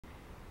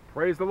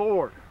Praise the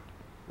Lord.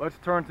 Let's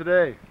turn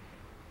today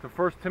to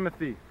 1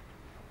 Timothy.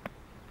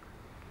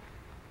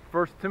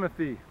 1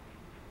 Timothy.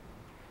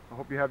 I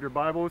hope you have your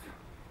Bibles.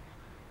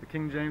 The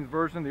King James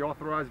Version, the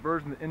Authorized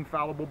Version, the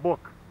infallible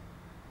book.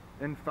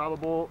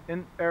 Infallible,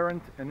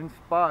 inerrant, and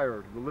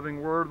inspired. The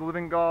living Word of the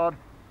living God.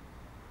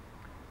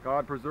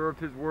 God preserved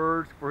His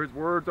words, for His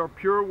words are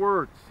pure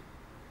words.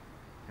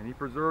 And He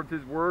preserved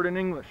His word in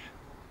English.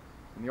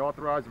 In the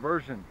Authorized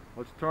Version,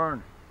 let's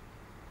turn.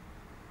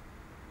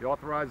 The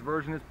Authorized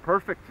Version is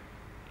perfect,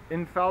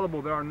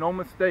 infallible. There are no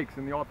mistakes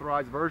in the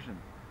Authorized Version.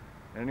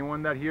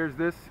 Anyone that hears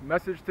this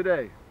message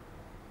today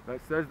that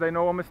says they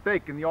know a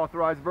mistake in the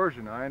Authorized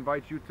Version, I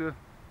invite you to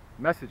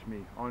message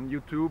me on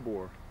YouTube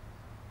or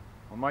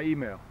on my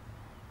email.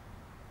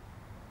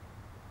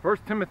 1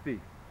 Timothy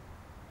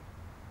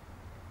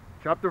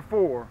chapter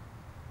 4,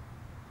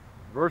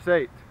 verse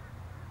 8.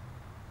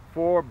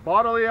 For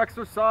bodily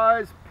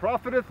exercise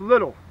profiteth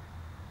little,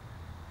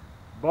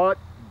 but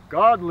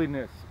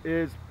godliness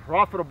is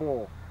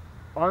profitable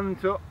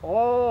unto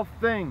all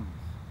things,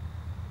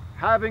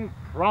 having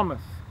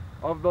promise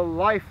of the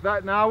life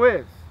that now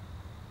is,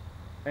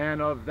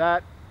 and of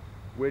that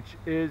which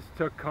is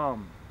to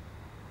come.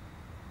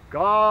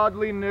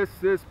 Godliness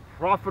is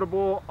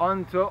profitable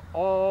unto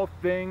all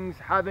things,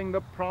 having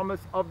the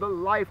promise of the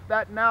life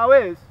that now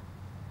is,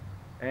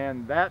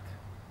 and that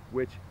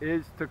which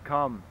is to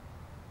come.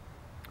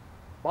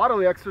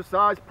 Bodily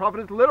exercise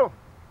profiteth little.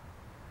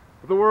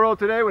 The world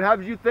today would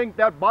have you think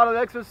that bodily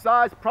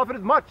exercise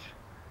profiteth much,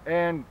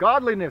 and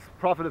godliness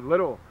profiteth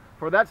little.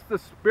 For that's the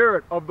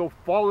spirit of the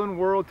fallen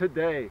world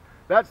today.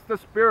 That's the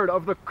spirit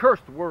of the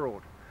cursed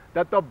world,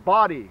 that the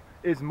body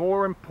is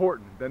more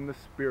important than the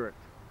spirit.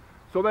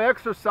 So they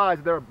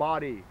exercise their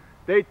body.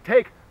 They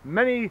take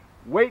many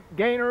weight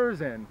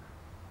gainers and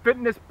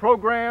fitness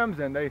programs,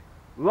 and they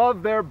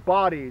love their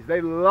bodies.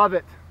 They love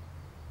it.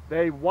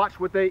 They watch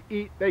what they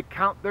eat. They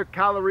count their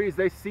calories.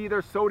 They see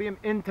their sodium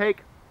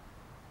intake.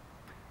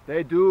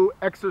 They do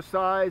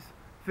exercise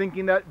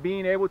thinking that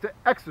being able to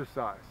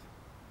exercise,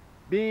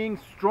 being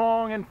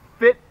strong and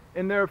fit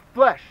in their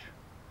flesh,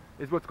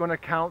 is what's going to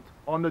count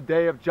on the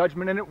day of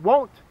judgment, and it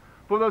won't.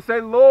 For they'll say,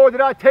 Lord,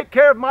 did I take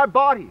care of my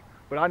body?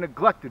 But I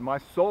neglected my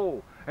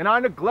soul, and I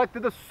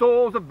neglected the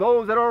souls of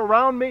those that are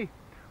around me.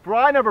 For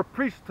I never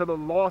preached to the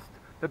lost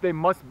that they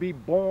must be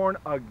born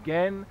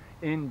again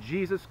in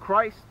Jesus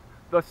Christ,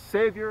 the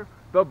Savior,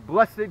 the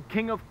blessed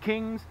King of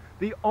Kings,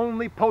 the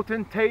only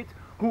potentate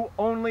who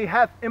only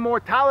hath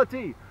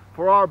immortality.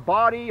 For our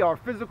body, our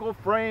physical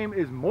frame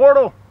is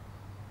mortal,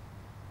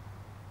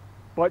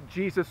 but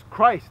Jesus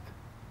Christ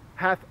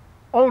hath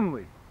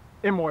only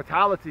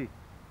immortality.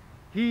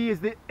 He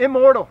is the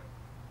immortal,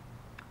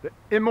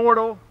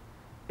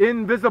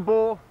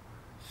 invisible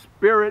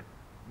Spirit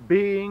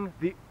being,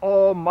 the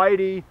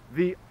Almighty,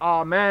 the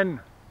Amen.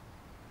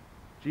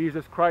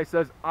 Jesus Christ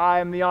says,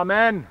 I am the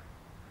Amen,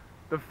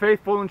 the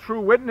faithful and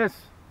true witness,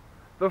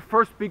 the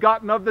first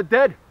begotten of the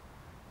dead,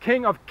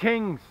 King of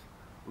kings,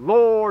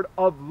 Lord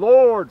of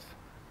lords.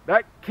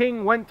 That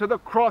King went to the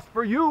cross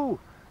for you.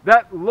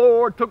 That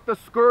Lord took the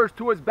scourge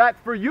to his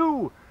back for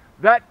you.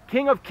 That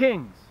King of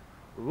kings,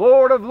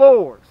 Lord of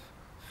lords,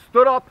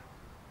 stood up,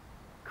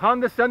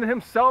 condescended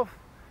himself,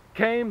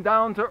 came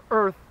down to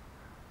earth.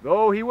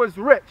 Though he was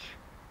rich,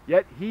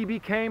 yet he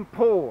became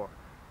poor,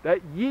 that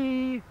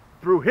ye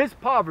through his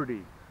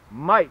poverty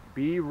might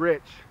be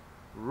rich.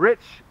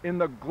 Rich in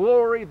the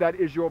glory that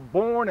is your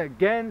born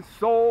again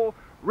soul,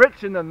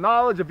 rich in the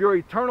knowledge of your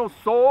eternal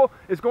soul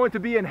is going to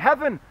be in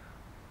heaven,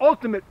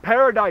 ultimate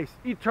paradise,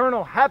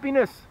 eternal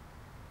happiness,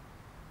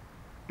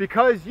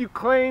 because you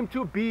claim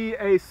to be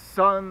a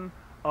son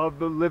of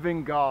the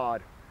living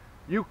God.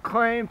 You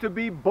claim to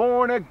be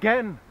born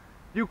again.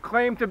 You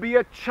claim to be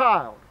a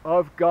child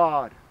of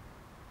God,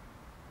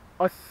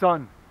 a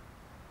son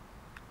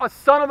of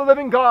the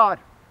living God.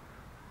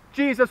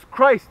 Jesus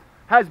Christ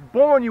has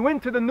born you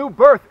into the new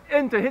birth,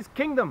 into His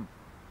kingdom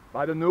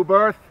by the new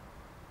birth,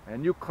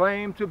 and you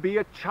claim to be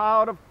a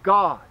child of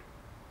God.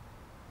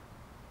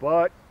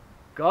 But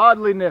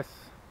godliness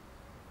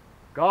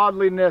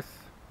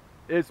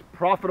is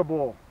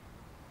profitable.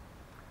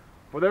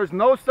 For there's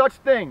no such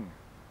thing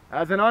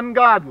as an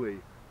ungodly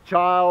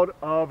child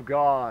of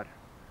God.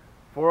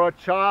 For a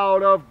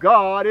child of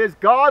God is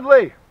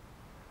godly.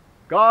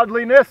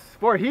 Godliness,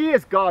 for he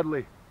is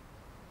godly,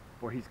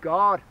 for he's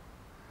God.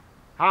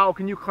 How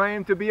can you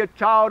claim to be a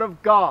child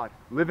of God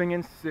living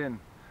in sin?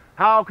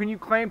 How can you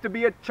claim to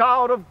be a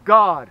child of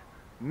God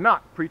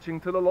not preaching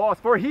to the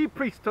lost? For he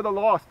preached to the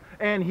lost,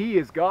 and he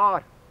is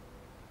God.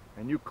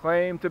 And you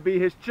claim to be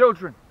his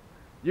children.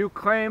 You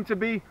claim to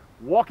be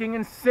walking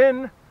in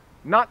sin,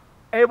 not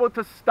able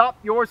to stop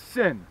your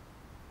sin,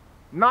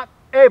 not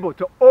able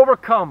to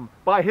overcome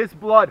by his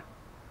blood,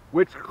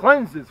 which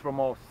cleanses from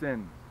all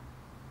sin.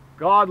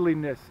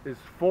 Godliness is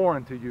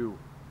foreign to you.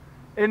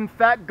 In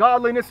fact,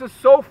 godliness is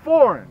so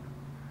foreign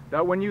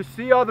that when you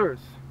see others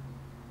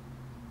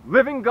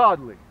living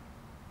godly,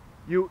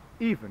 you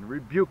even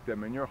rebuke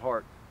them in your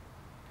heart.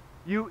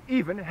 You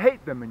even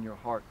hate them in your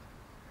heart.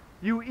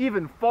 You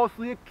even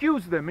falsely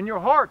accuse them in your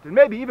heart, and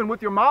maybe even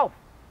with your mouth,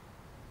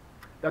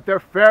 that they're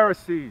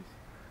Pharisees,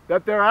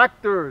 that they're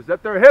actors,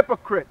 that they're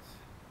hypocrites.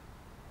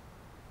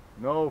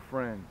 No,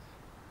 friends.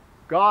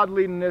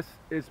 Godliness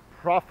is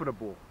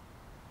profitable,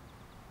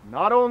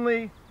 not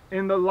only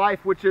in the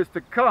life which is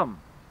to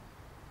come,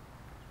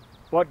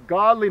 but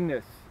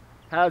godliness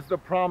has the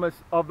promise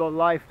of the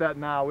life that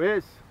now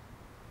is.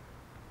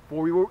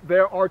 For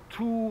there are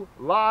two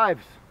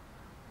lives.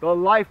 The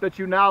life that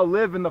you now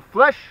live in the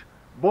flesh,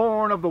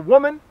 born of the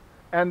woman,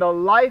 and the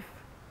life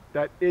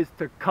that is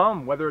to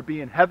come, whether it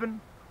be in heaven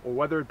or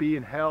whether it be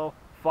in hell,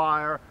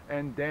 fire,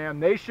 and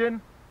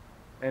damnation,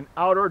 and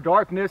outer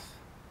darkness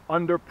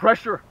under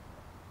pressure,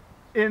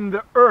 in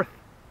the earth,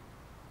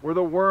 where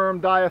the worm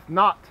dieth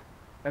not,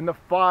 and the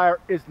fire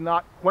is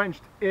not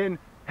quenched, in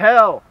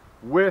hell,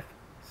 with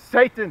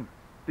Satan,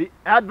 the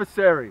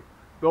adversary,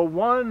 the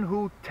one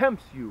who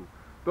tempts you,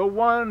 the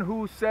one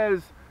who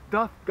says,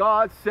 doth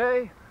God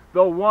say?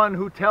 The one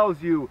who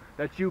tells you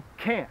that you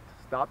can't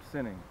stop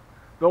sinning.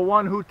 The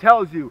one who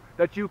tells you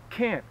that you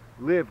can't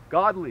live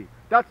godly.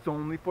 That's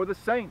only for the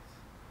saints.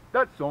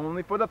 That's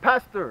only for the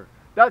pastor.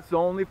 That's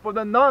only for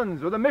the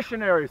nuns or the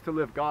missionaries to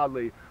live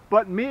godly.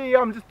 But me,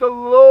 I'm just a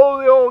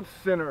lowly old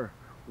sinner,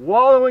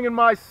 wallowing in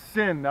my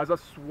sin as a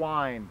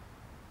swine,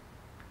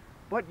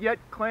 but yet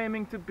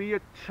claiming to be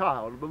a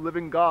child of the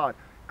living God,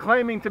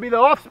 claiming to be the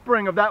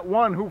offspring of that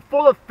one who,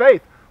 full of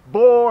faith,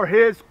 bore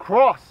his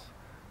cross,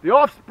 the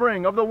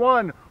offspring of the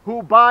one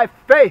who by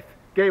faith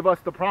gave us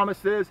the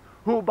promises,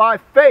 who by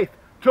faith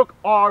took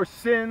our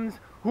sins,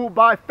 who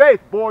by faith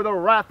bore the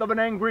wrath of an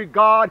angry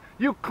God.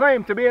 You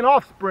claim to be an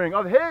offspring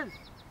of his,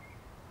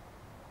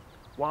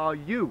 while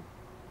you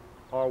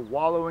are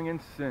wallowing in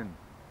sin,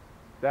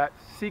 that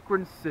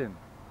secret sin,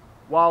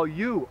 while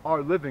you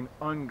are living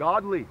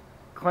ungodly,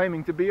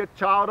 claiming to be a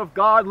child of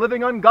God,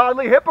 living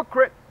ungodly,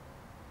 hypocrite.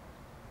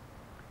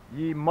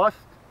 Ye must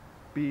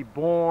be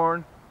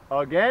born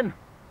again.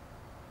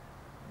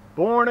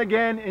 Born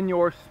again in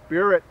your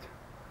spirit.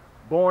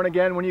 Born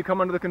again when you come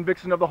under the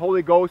conviction of the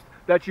Holy Ghost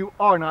that you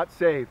are not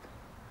saved,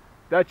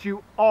 that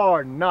you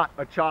are not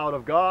a child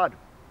of God,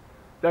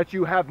 that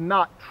you have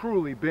not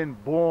truly been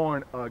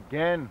born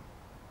again.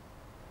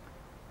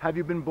 Have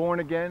you been born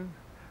again?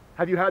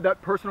 Have you had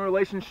that personal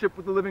relationship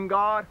with the living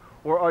God?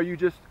 Or are you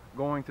just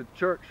going to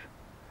church?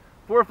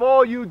 For if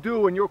all you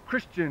do in your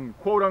Christian,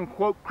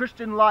 quote-unquote,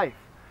 Christian life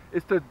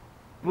is to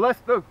bless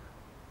the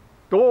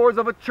doors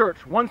of a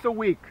church once a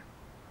week,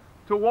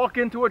 to walk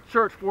into a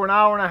church for an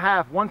hour and a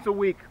half once a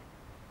week,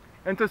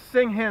 and to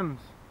sing hymns,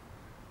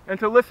 and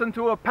to listen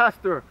to a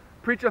pastor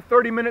preach a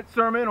 30-minute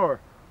sermon, or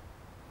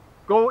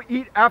go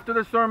eat after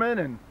the sermon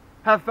and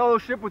have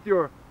fellowship with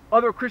your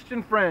other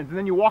Christian friends, and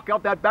then you walk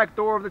out that back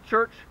door of the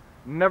church,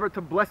 never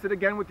to bless it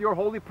again with your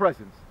holy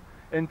presence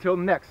until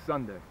next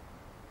Sunday.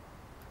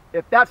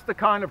 If that's the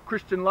kind of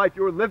Christian life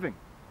you're living,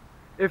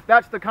 if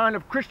that's the kind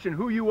of Christian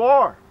who you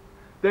are,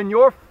 then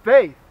your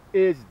faith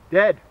is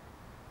dead.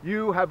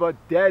 You have a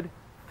dead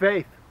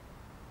faith.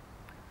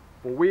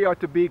 For we are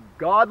to be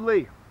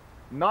godly,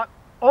 not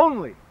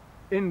only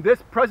in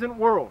this present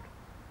world,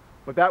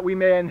 but that we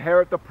may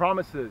inherit the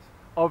promises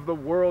of the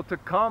world to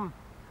come.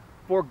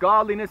 For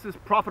godliness is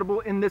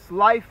profitable in this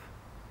life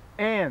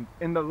and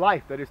in the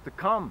life that is to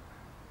come.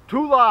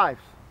 Two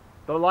lives,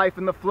 the life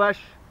in the flesh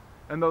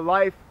and the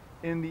life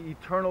in the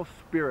eternal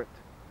spirit.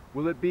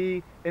 Will it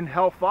be in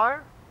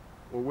hellfire,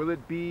 or will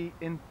it be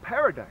in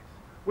paradise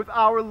with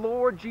our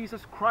Lord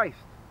Jesus Christ,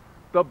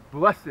 the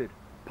blessed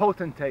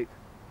potentate,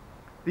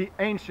 the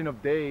Ancient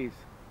of Days,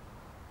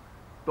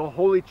 the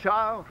Holy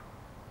Child,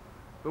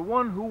 the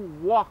one who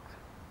walked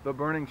the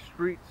burning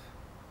streets,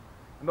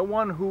 and the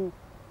one who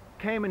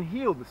came and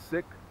healed the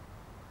sick,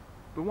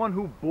 the one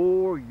who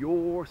bore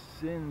your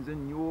sins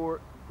and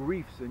your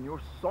griefs and your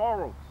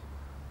sorrows,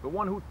 the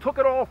one who took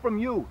it all from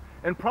you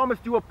and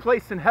promised you a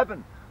place in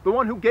heaven, the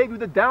one who gave you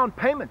the down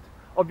payment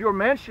of your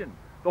mansion,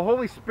 the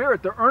Holy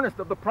Spirit, the earnest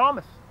of the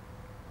promise,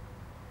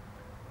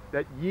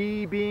 that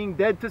ye, being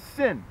dead to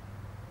sin,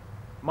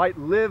 might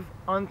live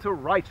unto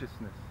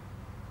righteousness.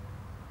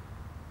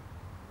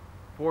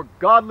 For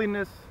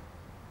godliness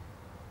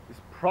is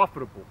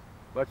profitable.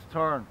 Let's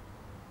turn.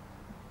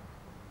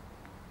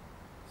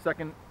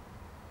 2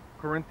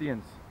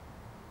 Corinthians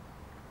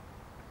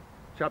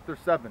chapter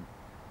 7.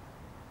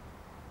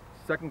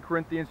 2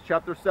 Corinthians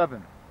chapter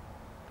 7,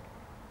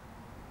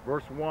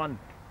 verse 1.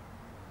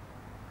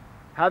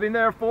 Having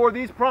therefore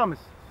these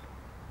promises,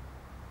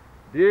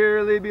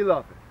 dearly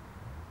beloved,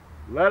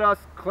 let us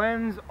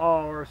cleanse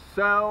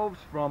ourselves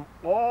from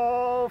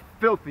all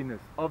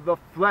filthiness of the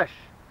flesh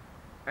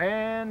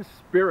and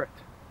spirit,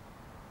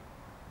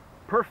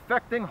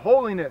 perfecting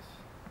holiness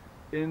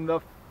in the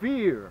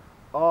fear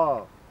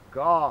of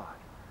God,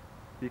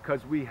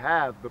 because we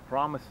have the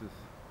promises.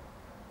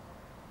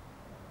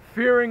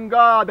 Fearing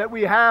God that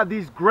we have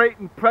these great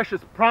and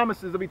precious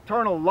promises of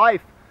eternal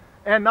life,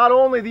 and not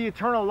only the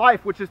eternal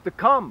life which is to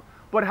come,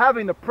 but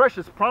having the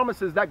precious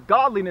promises that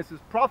godliness is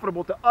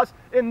profitable to us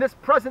in this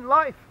present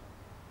life.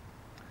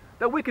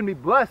 that we can be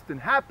blessed and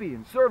happy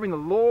in serving the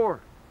Lord,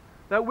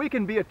 that we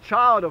can be a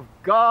child of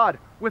God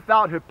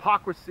without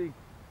hypocrisy,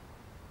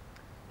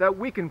 that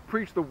we can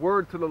preach the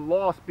word to the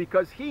lost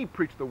because He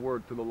preached the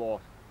word to the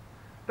lost,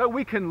 that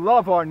we can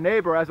love our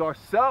neighbor as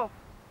ourselves,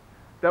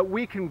 that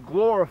we can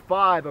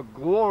glorify the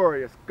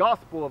glorious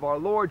gospel of our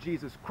Lord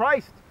Jesus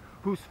Christ,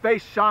 whose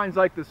face shines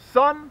like the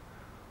sun,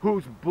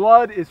 whose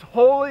blood is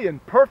holy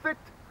and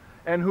perfect,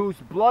 and whose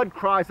blood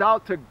cries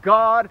out to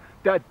God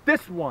that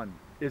this one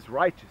is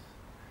righteous,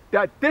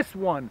 that this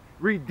one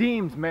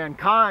redeems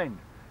mankind,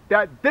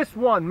 that this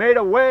one made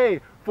a way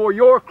for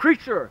your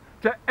creature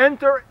to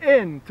enter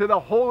into the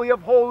Holy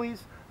of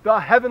Holies,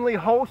 the heavenly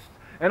host,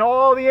 and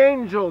all the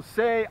angels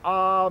say,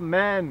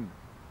 Amen.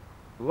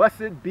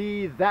 Blessed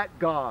be that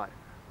God.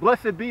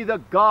 Blessed be the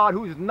God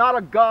who's not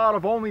a God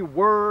of only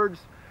words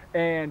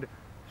and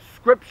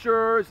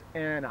scriptures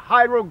and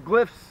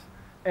hieroglyphs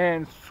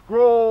and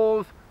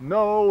scrolls.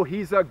 No,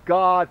 He's a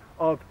God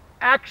of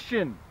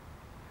action,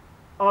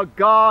 a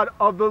God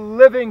of the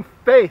living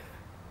faith,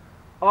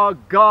 a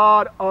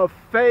God of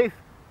faith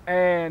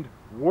and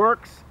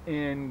works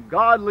in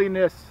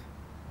godliness.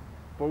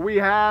 For we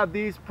have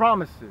these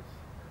promises,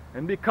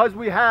 and because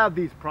we have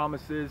these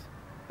promises,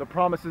 the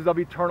promises of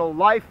eternal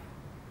life,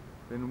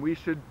 then we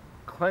should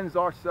cleanse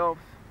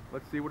ourselves.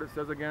 Let's see what it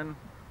says again.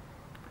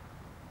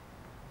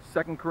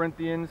 2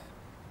 Corinthians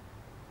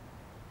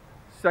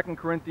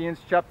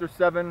chapter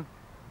 7,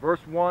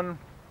 verse 1.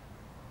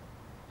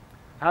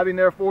 Having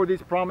therefore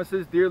these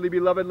promises, dearly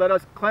beloved, let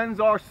us cleanse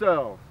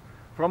ourselves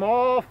from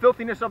all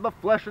filthiness of the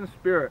flesh and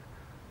spirit,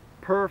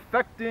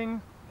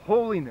 perfecting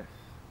holiness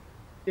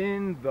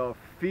in the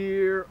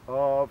fear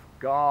of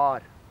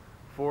God.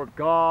 For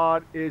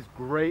God is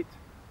great,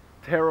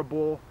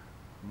 terrible,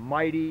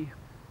 mighty,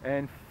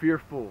 and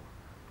fearful.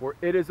 For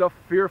it is a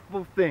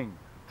fearful thing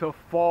to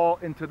fall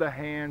into the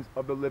hands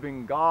of the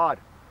living God.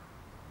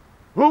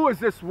 Who is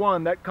this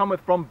one that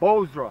cometh from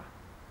Bozrah,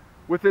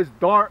 with his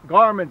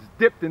garments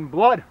dipped in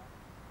blood?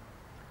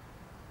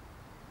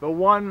 The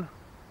one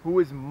who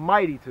is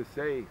mighty to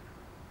save,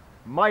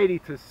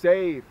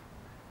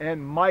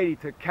 and mighty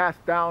to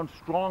cast down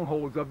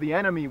strongholds of the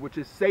enemy, which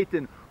is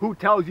Satan, who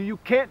tells you you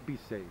can't be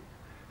saved.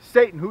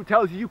 Satan, who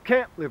tells you you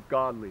can't live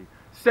godly.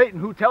 Satan,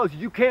 who tells you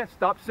you can't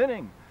stop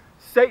sinning.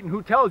 Satan,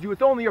 who tells you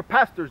it's only your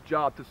pastor's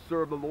job to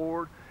serve the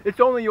Lord. It's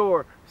only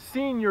your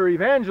senior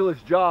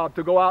evangelist's job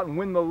to go out and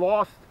win the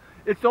lost.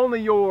 It's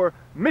only your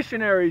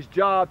missionary's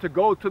job to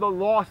go to the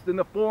lost in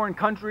the foreign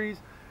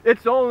countries.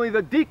 It's only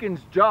the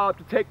deacon's job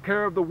to take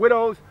care of the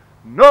widows.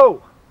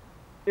 No!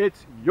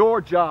 It's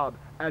your job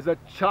as a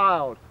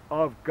child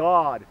of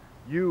God.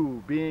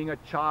 You, being a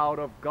child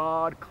of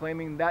God,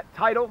 claiming that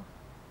title,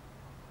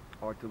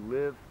 are to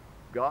live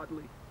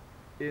godly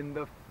in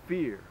the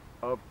fear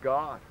of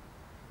God.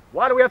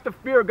 Why do we have to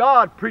fear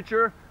God,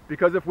 preacher?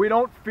 Because if we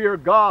don't fear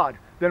God,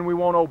 then we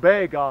won't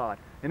obey God.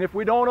 And if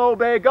we don't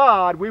obey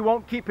God, we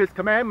won't keep His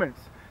commandments.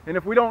 And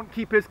if we don't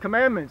keep His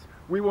commandments,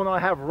 we will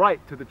not have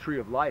right to the tree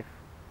of life.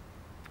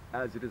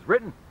 As it is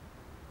written,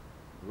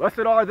 blessed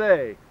are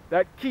they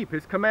that keep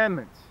His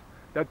commandments,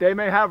 that they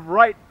may have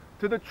right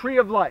to the tree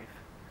of life,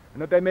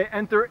 and that they may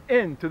enter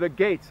into the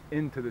gates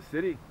into the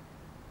city.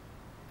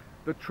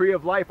 The tree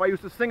of life, I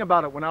used to sing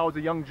about it when I was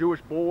a young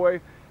Jewish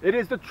boy. It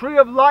is the tree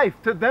of life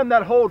to them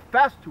that hold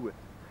fast to it.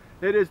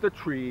 It is the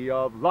tree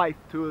of life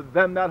to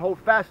them that hold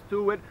fast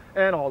to it,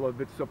 and all of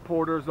its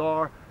supporters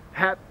are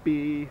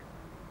happy.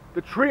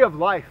 The tree of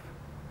life,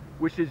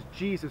 which is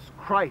Jesus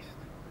Christ,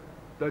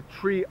 the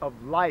tree of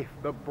life,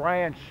 the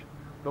branch,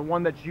 the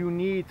one that you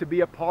need to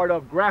be a part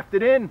of,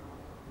 grafted in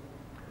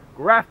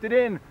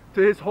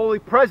to His holy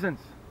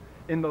presence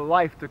in the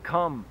life to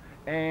come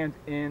and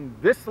in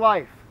this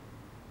life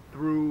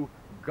through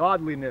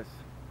godliness.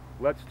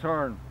 Let's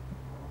turn.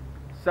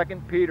 2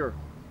 Peter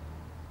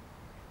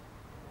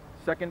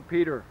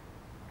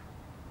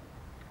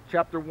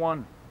chapter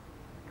 1.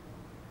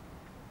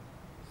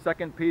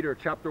 2 Peter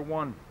chapter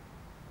 1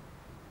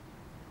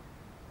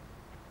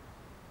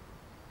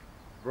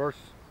 verse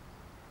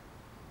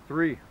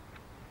 3.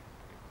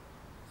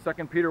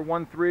 2 Peter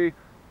 1:3,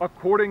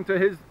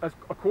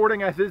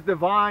 according as His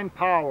divine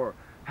power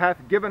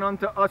hath given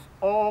unto us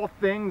all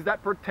things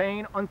that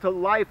pertain unto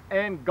life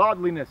and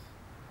godliness,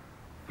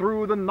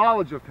 through the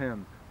knowledge of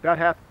Him that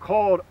hath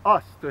called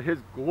us to His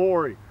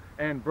glory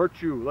and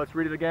virtue. Let's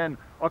read it again.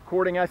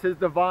 According as His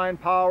divine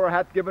power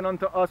hath given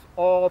unto us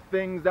all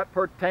things that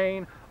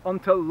pertain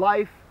unto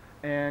life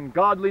and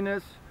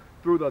godliness,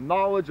 through the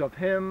knowledge of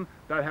Him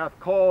that hath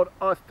called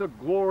us to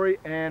glory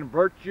and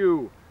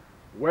virtue,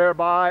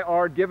 whereby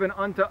are given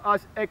unto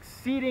us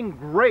exceeding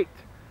great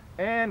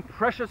and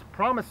precious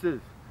promises,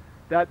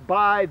 that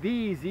by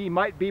these ye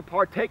might be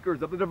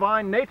partakers of the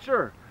divine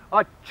nature,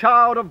 a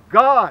child of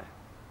God,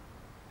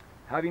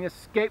 having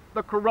escaped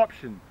the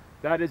corruption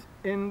that is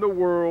in the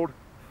world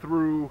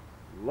through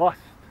lust.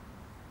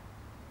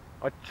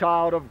 A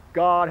child of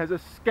God has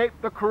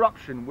escaped the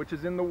corruption which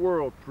is in the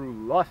world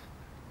through lust.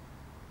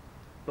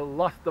 The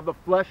lust of the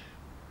flesh,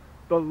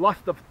 the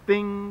lust of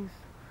things,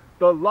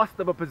 the lust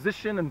of a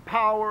position and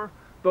power,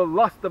 the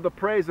lust of the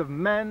praise of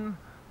men,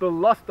 the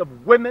lust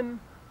of women,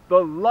 the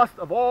lust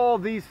of all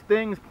these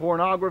things,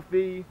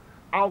 pornography,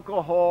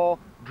 alcohol,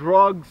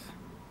 drugs,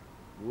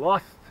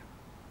 lust.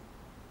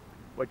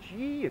 But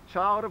ye, a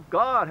child of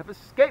God, have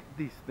escaped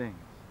these things,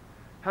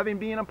 having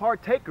been a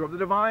partaker of the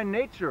divine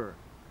nature,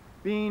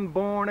 being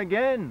born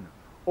again,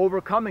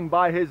 overcoming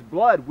by his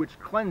blood, which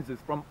cleanses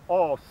from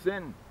all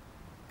sin.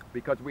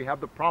 Because we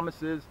have the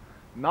promises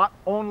not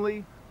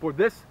only for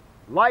this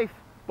life,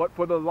 but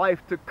for the life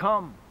to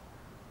come.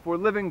 For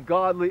living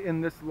godly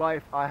in this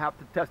life, I have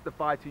to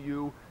testify to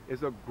you,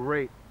 is a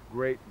great,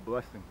 great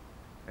blessing.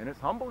 And it's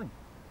humbling.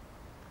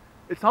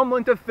 It's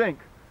humbling to think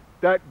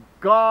that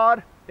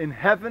God in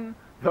heaven,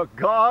 the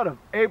God of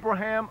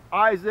Abraham,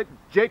 Isaac,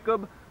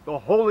 Jacob, the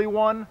Holy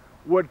One,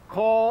 would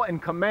call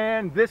and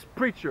command this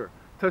preacher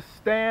to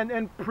stand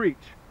and preach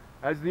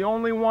as the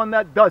only one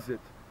that does it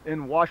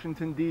in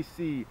Washington,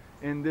 D.C.,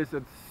 in this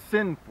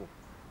sinful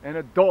and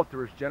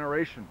adulterous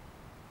generation.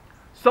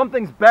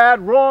 Something's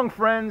bad wrong,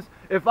 friends,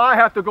 if I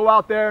have to go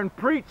out there and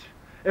preach.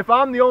 If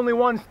I'm the only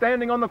one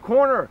standing on the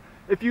corner.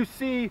 If you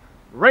see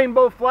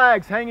rainbow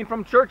flags hanging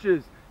from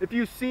churches. If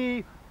you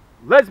see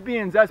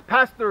lesbians as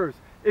pastors.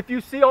 If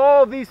you see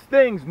all these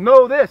things,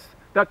 know this,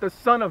 that the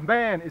Son of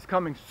Man is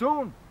coming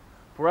soon.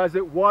 For as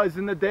it was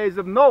in the days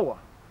of Noah,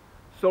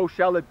 so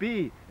shall it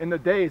be in the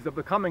days of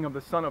the coming of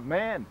the Son of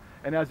Man.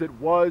 And as it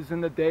was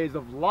in the days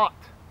of Lot,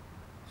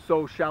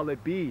 so shall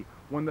it be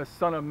when the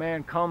Son of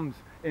Man comes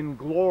in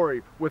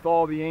glory with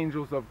all the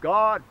angels of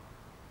God.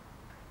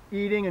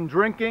 Eating and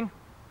drinking,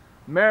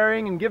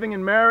 marrying and giving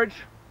in marriage,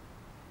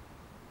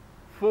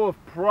 full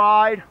of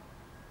pride.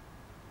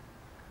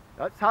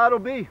 That's how it'll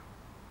be.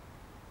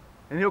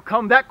 And he'll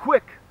come that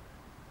quick.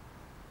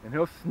 And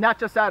he'll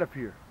snatch us out of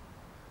here.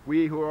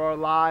 We who are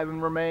alive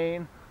and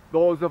remain,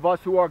 those of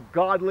us who are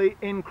godly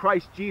in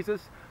Christ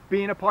Jesus,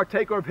 being a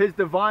partaker of his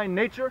divine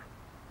nature.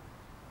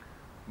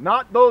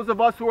 Not those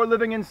of us who are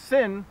living in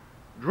sin,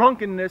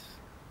 drunkenness,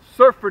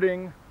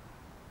 surfeiting,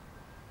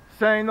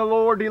 saying the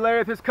Lord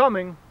delayeth his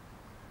coming,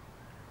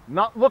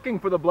 not looking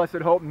for the blessed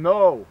hope.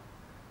 No,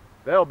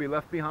 they'll be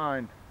left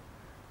behind.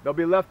 They'll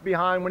be left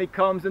behind when he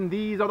comes, and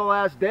these are the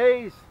last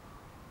days.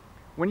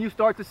 When you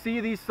start to see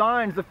these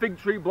signs, the fig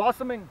tree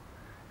blossoming,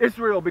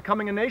 Israel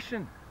becoming a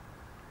nation,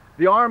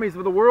 the armies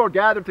of the world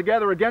gathered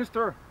together against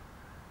her,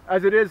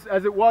 as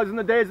it was in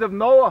the days of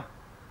Noah.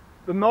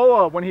 The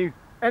Noah, when he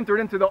entered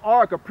into the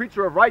ark, a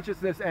preacher of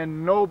righteousness,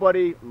 and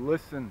nobody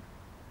listened.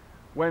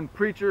 When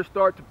preachers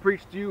start to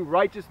preach to you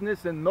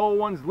righteousness and no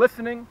one's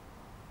listening,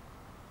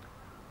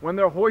 when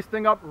they're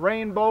hoisting up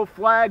rainbow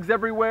flags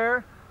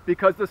everywhere,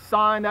 because the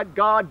sign that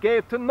God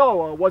gave to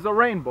Noah was a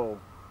rainbow,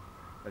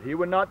 that he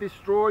would not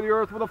destroy the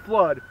earth with a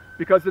flood,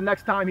 because the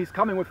next time he's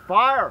coming with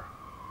fire,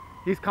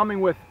 he's coming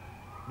with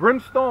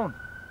brimstone,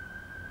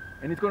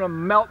 and he's going to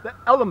melt the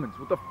elements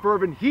with a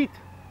fervent heat,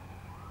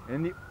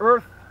 and the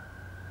earth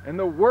and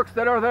the works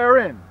that are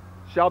therein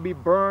shall be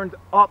burned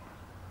up,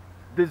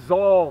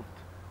 dissolved,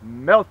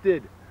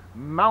 melted,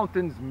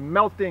 mountains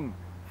melting,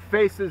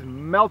 faces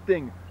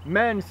melting,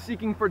 men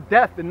seeking for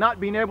death and not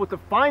being able to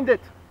find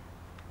it.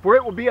 For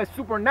it will be a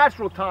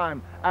supernatural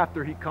time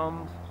after he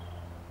comes.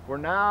 For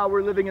now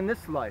we're living in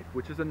this life,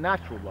 which is a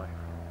natural life.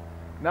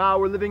 Now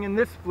we're living in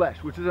this flesh,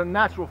 which is a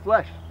natural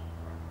flesh.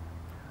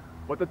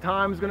 But the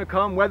time is going to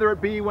come, whether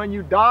it be when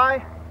you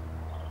die,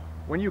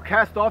 when you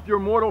cast off your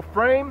mortal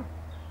frame,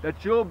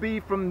 that you'll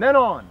be from then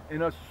on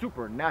in a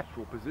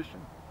supernatural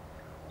position.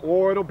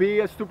 Or it'll be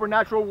a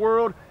supernatural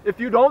world if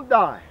you don't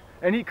die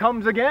and he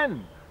comes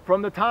again.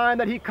 From the time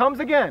that he comes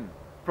again,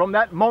 from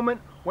that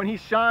moment when he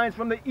shines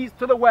from the east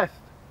to the west,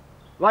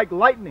 like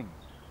lightning,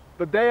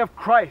 the day of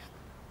Christ,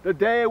 the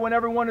day when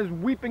everyone is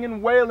weeping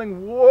and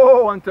wailing,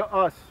 woe unto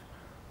us,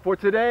 for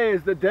today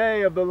is the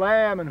day of the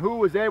Lamb, and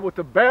who is able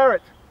to bear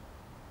it?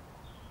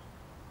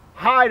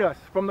 Hide us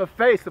from the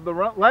face of the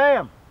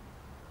Lamb.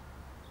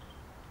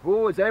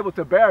 Who is able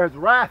to bear his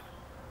wrath?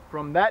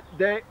 From that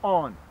day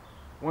on,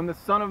 when the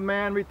Son of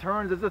Man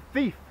returns as a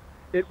thief,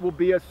 it will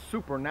be a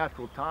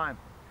supernatural time,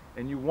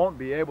 and you won't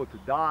be able to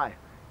die,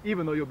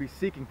 even though you'll be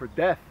seeking for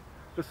death.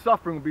 The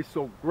suffering will be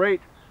so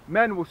great,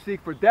 men will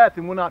seek for death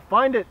and will not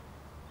find it.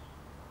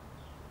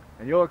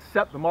 And you'll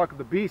accept the mark of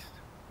the beast,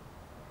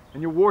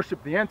 and you'll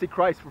worship the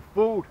Antichrist for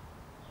food.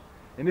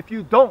 And if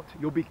you don't,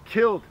 you'll be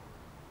killed.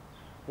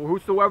 For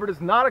whosoever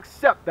does not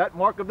accept that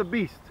mark of the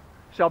beast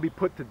shall be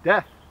put to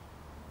death.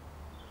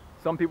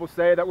 Some people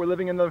say that we're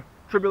living in the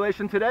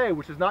tribulation today,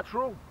 which is not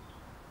true.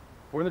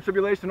 For in the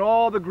tribulation,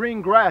 all the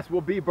green grass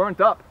will be burnt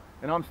up.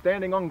 And I'm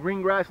standing on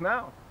green grass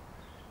now.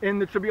 In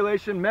the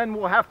tribulation, men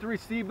will have to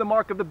receive the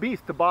mark of the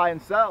beast to buy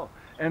and sell.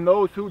 And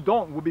those who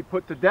don't will be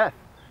put to death.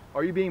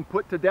 Are you being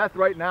put to death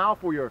right now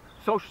for your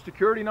social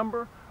security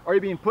number? Are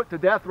you being put to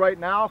death right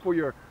now for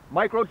your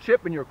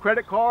microchip and your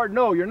credit card?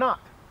 No, you're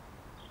not.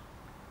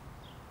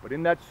 But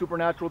in that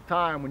supernatural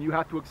time, when you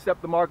have to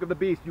accept the mark of the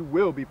beast, you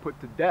will be put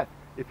to death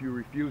if you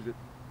refuse it.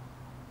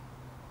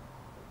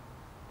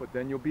 But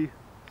then you'll be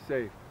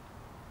saved.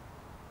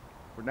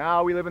 For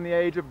now we live in the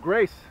age of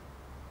grace,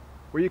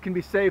 where you can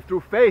be saved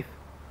through faith,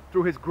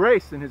 through His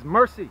grace and His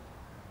mercy.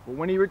 But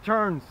when He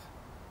returns,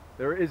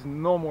 there is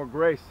no more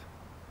grace.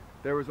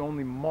 There is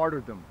only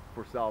martyrdom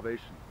for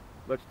salvation.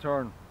 Let's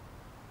turn.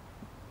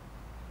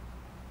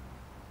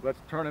 Let's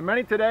turn. And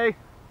many today,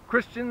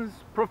 Christians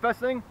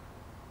professing,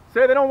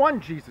 say they don't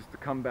want Jesus to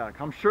come back.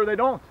 I'm sure they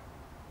don't.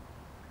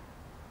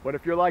 But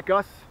if you're like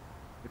us,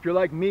 if you're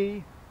like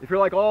me, if you're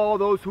like all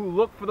those who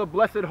look for the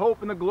blessed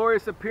hope and the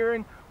glorious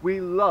appearing, we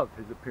love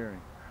His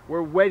appearing.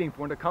 We're waiting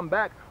for Him to come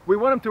back. We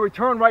want Him to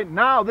return right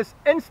now, this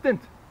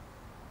instant.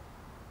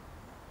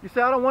 You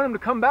say, I don't want Him to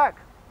come back.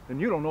 Then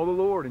you don't know the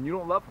Lord and you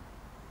don't love Him.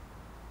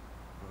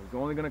 So He's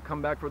only going to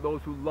come back for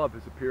those who love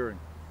His appearing.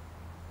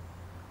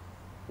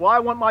 Well, I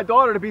want my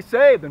daughter to be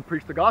saved, and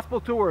preach the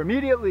gospel to her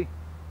immediately.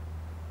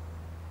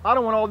 I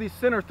don't want all these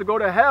sinners to go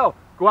to hell.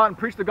 Go out and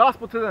preach the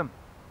gospel to them.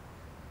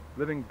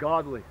 Living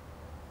godly.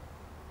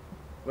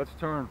 Let's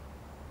turn.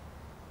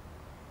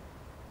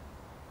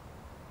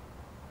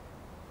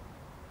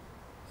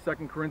 2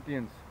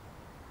 Corinthians.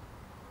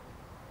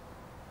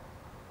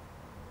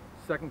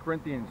 2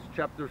 Corinthians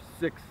chapter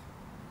 6,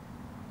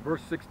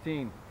 verse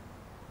 16.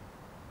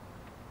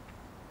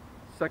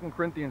 2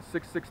 Corinthians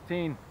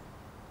 6:16.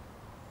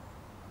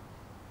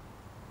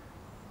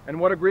 And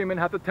what agreement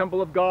hath the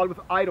temple of God with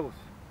idols?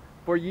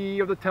 For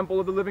ye are the temple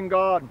of the living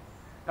God.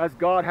 As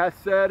God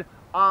hath said,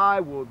 I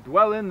will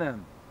dwell in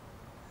them,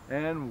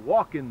 and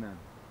walk in them,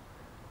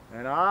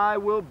 and I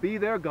will be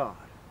their God,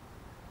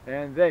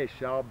 and they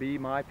shall be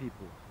my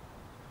people.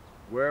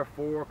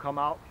 Wherefore come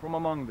out from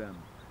among them,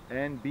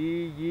 and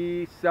be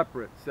ye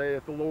separate,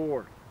 saith the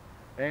Lord,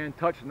 and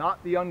touch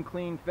not the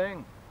unclean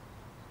thing,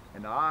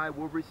 and I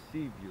will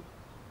receive you,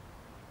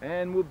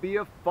 and will be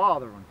a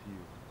father unto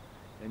you,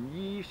 and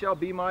ye shall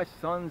be my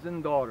sons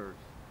and daughters,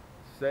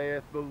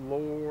 saith the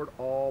Lord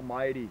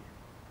Almighty.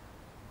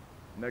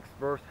 Next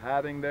verse,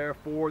 having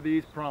therefore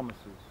these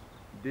promises,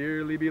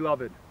 dearly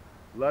beloved,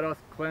 let us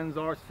cleanse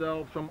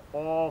ourselves from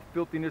all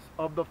filthiness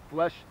of the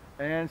flesh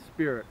and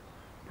spirit,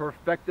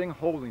 perfecting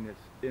holiness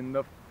in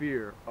the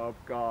fear of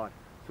God,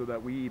 so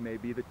that we may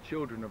be the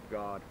children of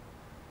God.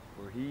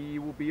 For He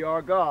will be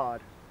our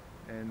God,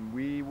 and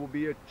we will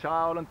be a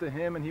child unto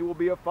Him, and He will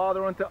be a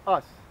father unto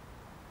us.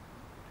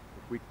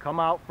 If we come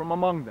out from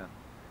among them,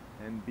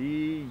 and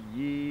be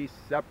ye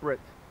separate,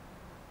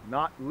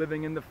 not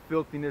living in the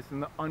filthiness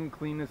and the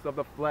uncleanness of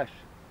the flesh,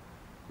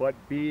 but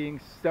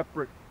being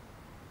separate.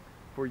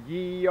 For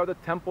ye are the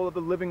temple of the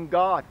living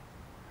God.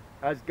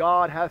 As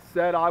God hath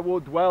said, I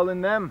will dwell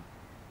in them,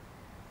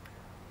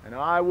 and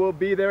I will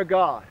be their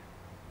God,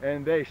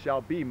 and they shall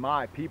be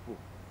my people.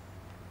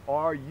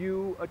 Are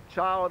you a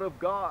child of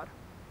God?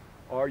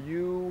 Are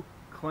you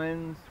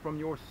cleansed from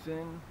your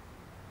sin?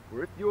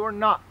 Or if you're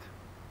not,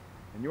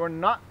 and you're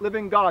not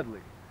living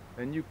godly,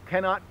 then you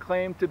cannot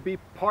claim to be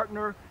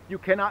partner, you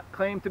cannot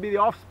claim to be the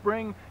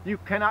offspring, you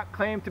cannot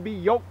claim to be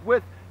yoked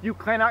with, you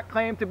cannot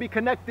claim to be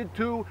connected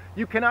to,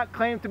 you cannot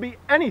claim to be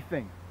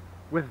anything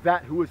with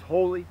that who is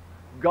holy,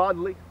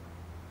 godly,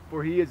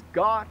 for He is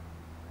God,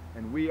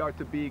 and we are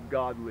to be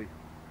godly.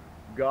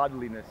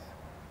 Godliness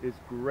is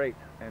great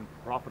and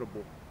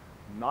profitable,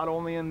 not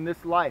only in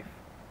this life,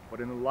 but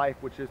in the life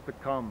which is to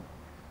come,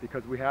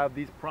 because we have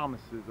these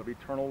promises of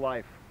eternal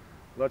life.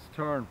 Let's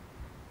turn.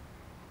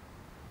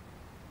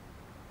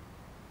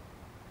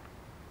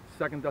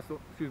 1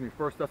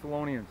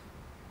 Thessalonians.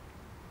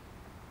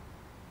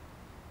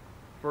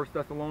 1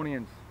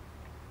 Thessalonians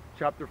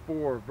chapter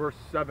 4, verse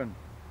 7.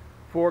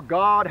 For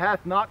God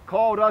hath not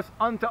called us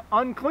unto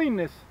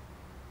uncleanness,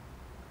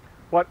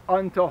 but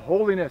unto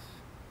holiness.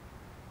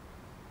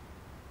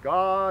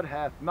 God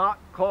hath not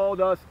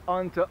called us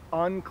unto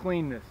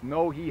uncleanness.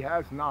 No, He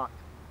has not.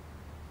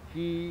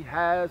 He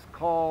has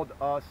called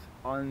us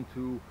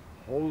unto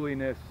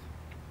holiness.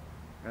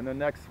 And the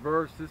next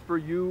verse is for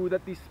you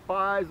that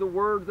despise the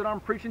words that I'm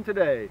preaching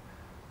today.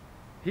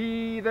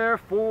 He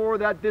therefore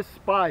that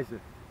despiseth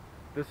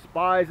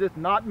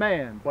not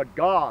man, but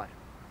God,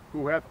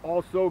 who hath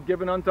also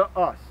given unto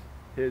us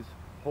His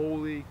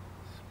Holy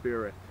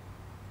Spirit.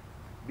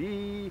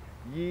 Be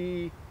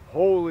ye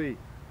holy,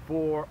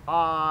 for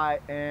I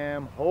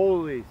am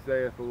holy,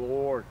 saith the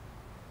Lord.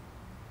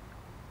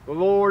 The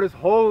Lord is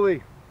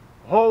holy,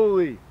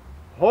 holy,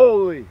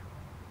 holy.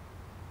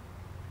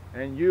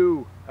 And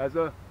you, as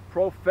a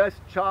professed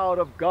child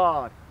of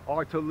God,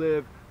 are to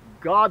live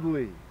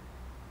godly,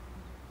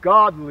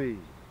 godly,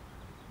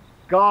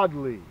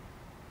 godly.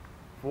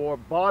 For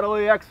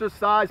bodily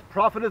exercise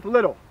profiteth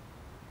little,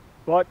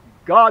 but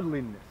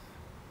godliness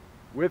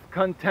with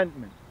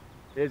contentment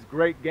is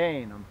great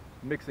gain. I'm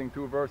mixing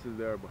two verses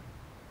there, but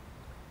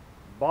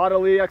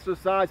bodily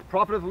exercise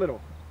profiteth little,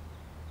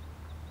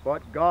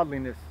 but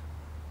godliness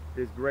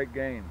is great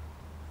gain.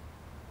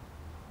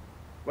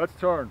 Let's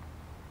turn.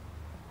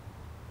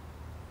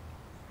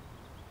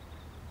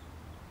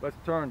 Let's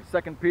turn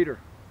to 2 Peter.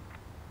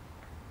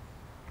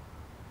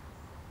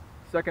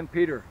 2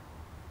 Peter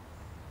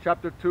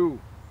chapter 2.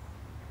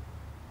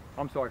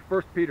 I'm sorry,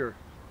 1 Peter.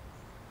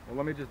 Well,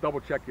 let me just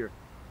double check here.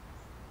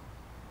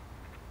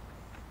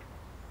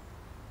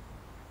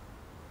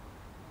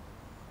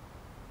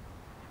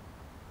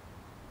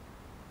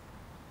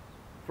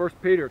 1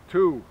 Peter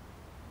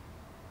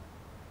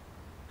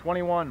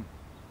 2:21.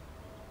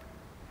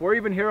 For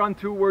even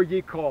hereunto were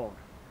ye called,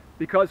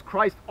 because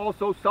Christ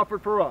also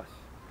suffered for us,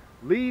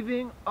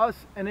 leaving us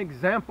an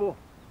example.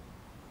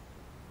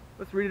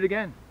 Let's read it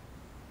again.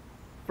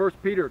 1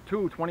 Peter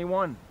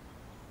 2:21.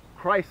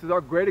 Christ is our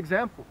great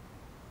example.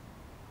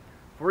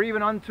 For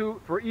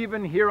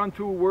even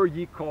hereunto were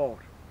ye called,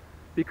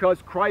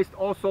 because Christ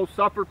also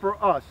suffered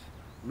for us,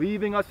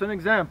 leaving us an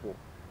example,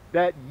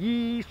 that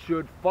ye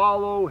should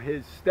follow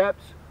his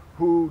steps,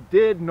 who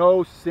did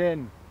no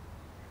sin,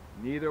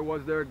 neither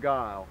was there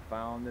guile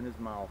found in his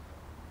mouth.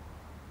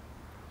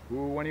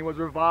 Who, when he was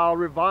reviled,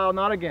 reviled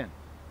not again.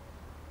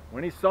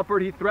 When he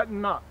suffered, he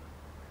threatened not,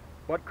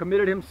 but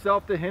committed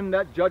himself to him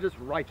that judgeth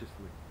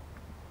righteously.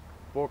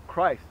 For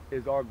Christ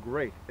is our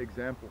great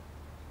example.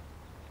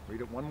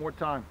 Read it one more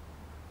time.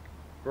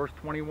 Verse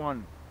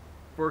 21.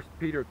 1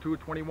 Peter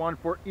 2:21.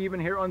 For even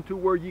hereunto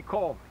were ye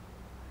called,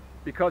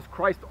 because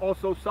Christ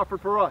also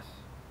suffered for us,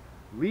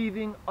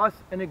 leaving us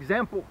an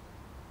example,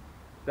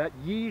 that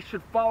ye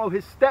should follow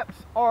his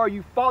steps. Are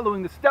you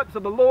following the steps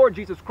of the Lord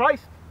Jesus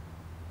Christ?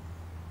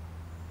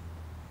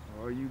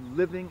 Or are you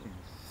living in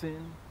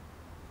sin,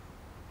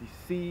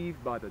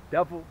 deceived by the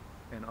devil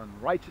and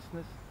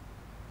unrighteousness,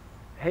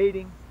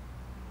 hating,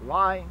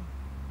 lying,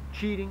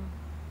 cheating,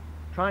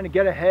 trying to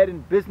get ahead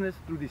in business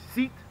through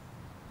deceit,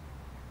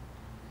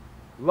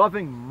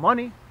 loving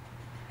money,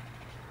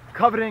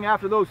 coveting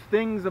after those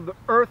things of the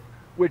earth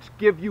which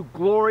give you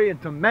glory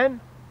unto men?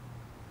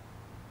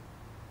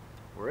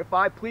 For if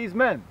I please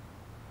men,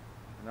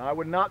 then I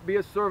would not be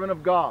a servant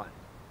of God.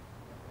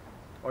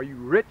 Are you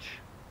rich?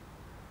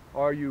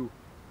 Are you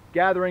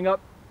gathering up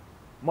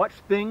much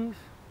things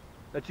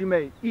that you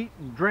may eat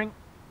and drink,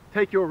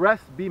 take your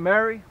rest, be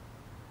merry,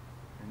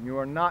 and you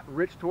are not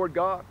rich toward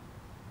God?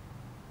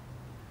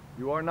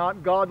 You are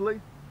not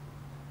godly.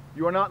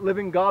 You are not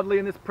living godly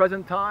in this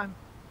present time,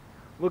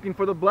 looking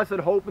for the blessed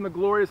hope and the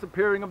glorious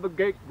appearing of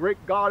the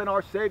great God and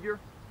our Savior,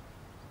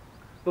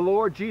 the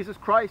Lord Jesus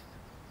Christ,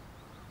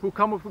 who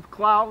cometh with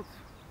clouds,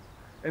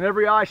 and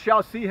every eye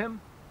shall see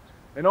him,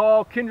 and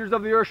all kindreds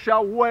of the earth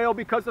shall wail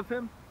because of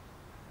him.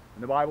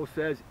 And the Bible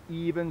says,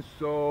 even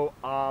so,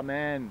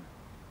 amen.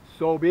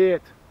 So be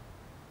it.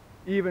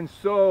 Even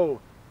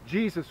so,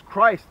 Jesus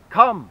Christ,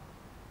 come.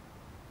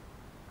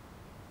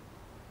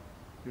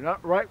 If you're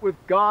not right with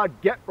God,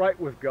 get right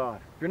with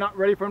God. If you're not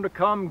ready for him to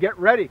come, get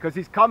ready, because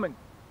he's coming.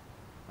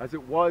 As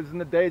it was in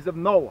the days of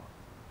Noah,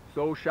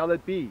 so shall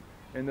it be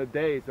in the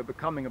days of the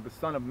coming of the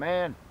Son of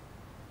Man.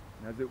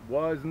 And as it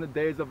was in the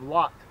days of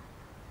Lot,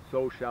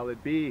 so shall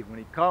it be when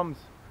he comes.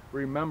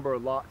 Remember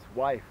Lot's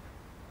wife.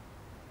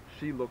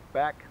 She looked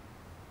back.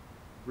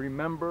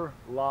 Remember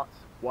Lot's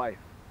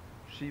wife.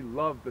 She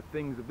loved the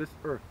things of this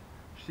earth.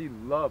 She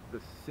loved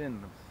the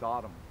sin of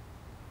Sodom.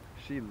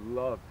 She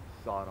loved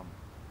Sodom.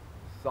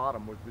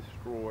 Sodom was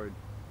destroyed.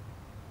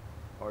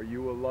 Are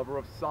you a lover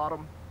of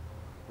Sodom,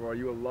 or are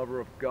you a lover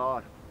of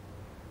God?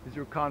 Is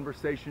your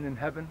conversation in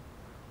heaven,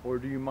 or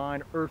do you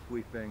mind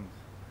earthly things?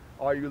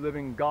 Are you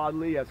living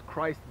godly as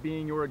Christ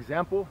being your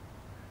example,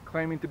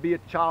 claiming to be a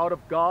child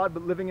of God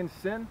but living in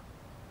sin?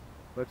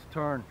 Let's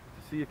turn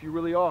to see if you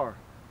really are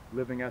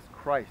living as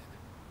Christ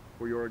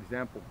for your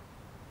example.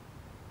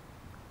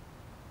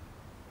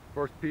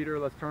 1 Peter,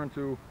 let's turn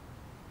to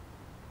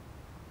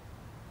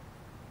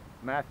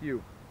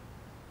Matthew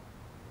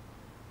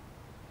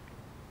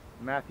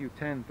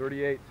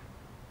 10:38.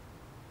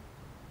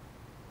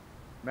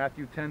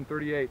 Matthew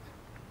 10:38.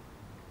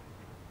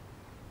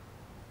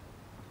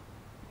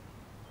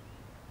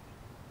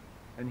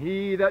 And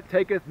he that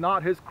taketh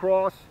not his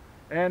cross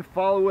and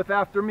followeth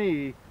after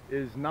me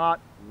is not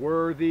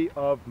worthy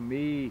of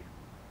me,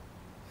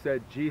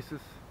 said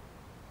Jesus.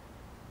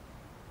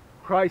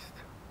 Christ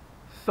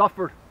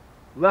suffered,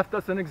 left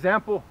us an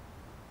example.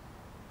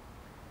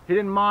 He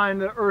didn't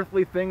mind the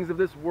earthly things of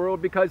this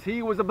world because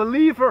he was a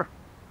believer.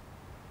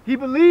 He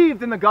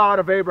believed in the God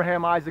of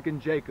Abraham, Isaac, and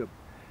Jacob.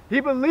 He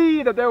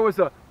believed that there was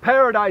a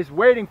paradise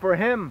waiting for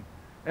him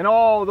and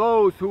all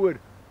those who would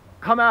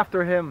come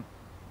after him,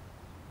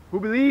 who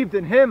believed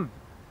in him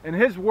and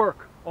his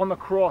work on the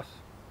cross,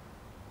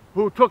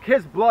 who took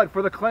his blood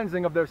for the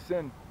cleansing of their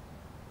sin,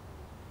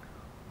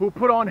 who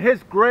put on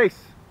his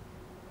grace,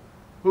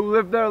 who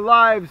lived their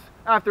lives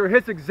after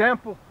his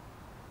example,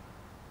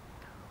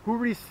 who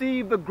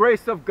received the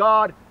grace of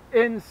God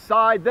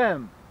inside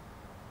them.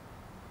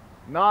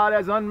 Not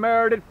as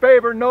unmerited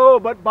favor, no,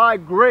 but by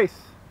grace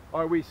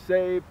are we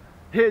saved.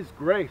 His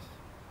grace,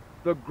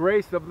 the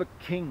grace of the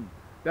King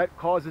that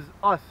causes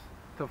us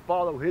to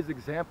follow his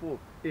example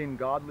in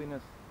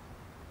godliness.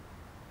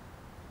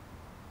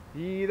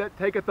 He that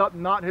taketh up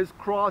not his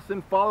cross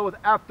and followeth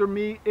after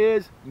me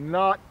is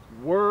not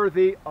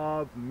worthy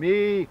of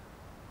me,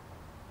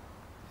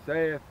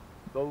 saith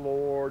the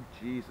Lord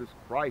Jesus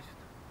Christ.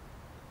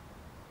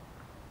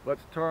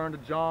 Let's turn to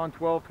John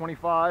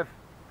 12:25.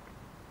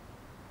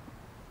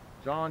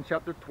 John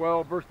chapter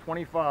 12, verse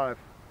 25.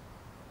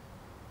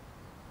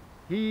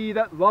 He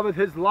that loveth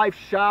his life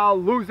shall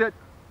lose it,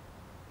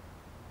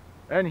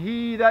 And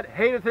he that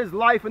hateth his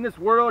life in this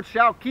world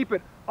shall keep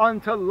it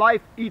unto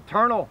life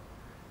eternal.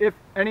 If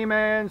any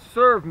man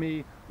serve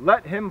me,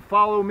 let him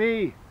follow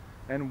me.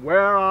 And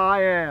where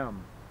I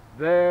am,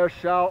 there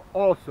shall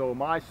also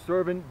my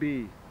servant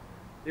be.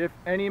 If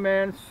any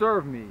man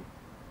serve me,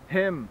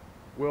 him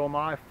will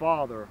my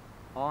Father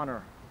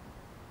honor.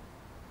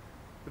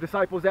 The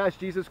disciples asked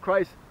Jesus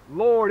Christ,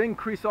 Lord,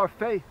 increase our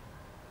faith.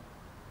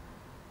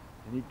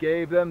 And he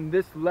gave them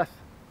this lesson.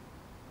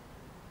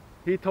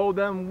 He told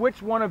them,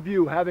 which one of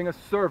you having a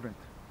servant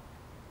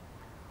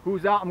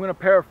who's out, I'm going to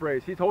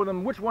paraphrase, he told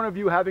them, which one of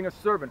you having a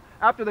servant,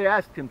 after they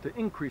asked him to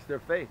increase their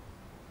faith,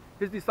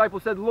 his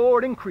disciples said,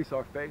 Lord, increase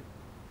our faith.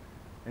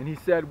 And he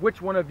said,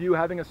 which one of you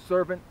having a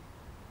servant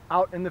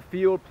out in the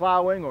field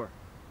plowing or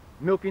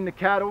milking the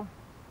cattle,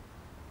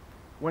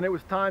 when it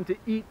was time to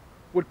eat,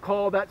 would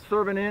call that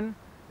servant in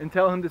and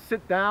tell him to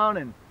sit down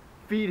and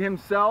feed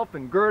himself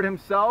and gird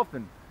himself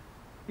and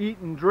eat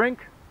and drink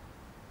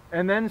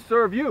and then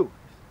serve you?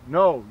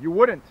 No, you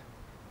wouldn't.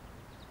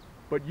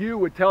 But you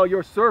would tell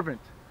your servant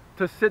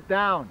to sit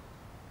down.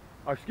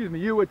 Or excuse me,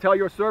 you would tell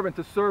your servant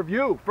to serve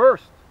you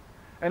first.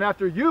 And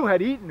after you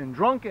had eaten and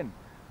drunken,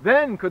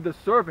 then could the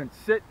servant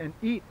sit and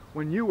eat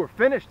when you were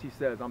finished, he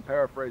says. I'm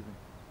paraphrasing.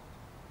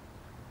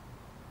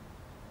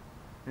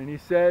 And he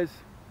says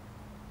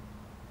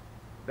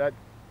that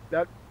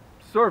that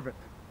servant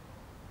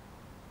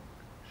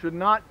should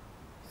not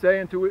say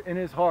in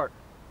his heart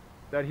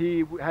that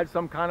he had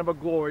some kind of a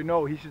glory.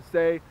 No, he should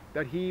say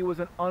that he was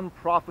an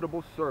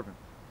unprofitable servant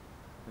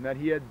and that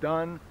he had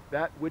done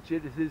that which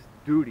it is his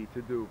duty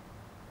to do.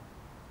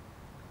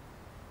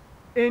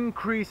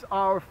 Increase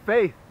our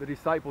faith, the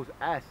disciples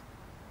asked.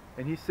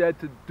 And he said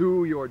to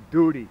do your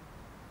duty.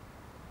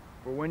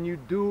 For when you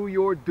do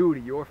your duty,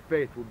 your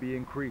faith will be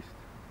increased.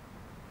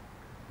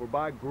 For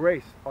by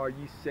grace are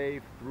ye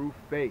saved through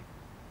faith.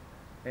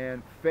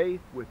 And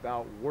faith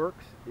without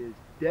works is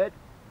dead.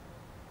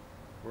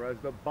 Whereas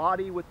the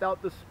body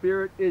without the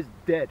spirit is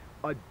dead,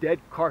 a dead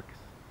carcass.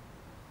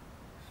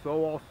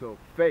 So also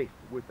faith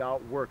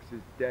without works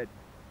is dead.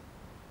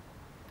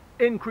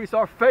 Increase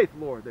our faith,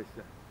 Lord, they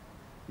said.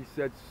 He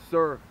said,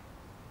 serve.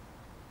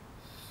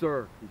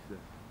 Serve, he says.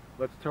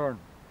 Let's turn.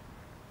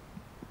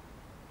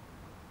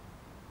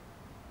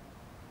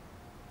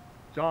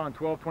 John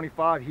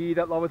 12:25, he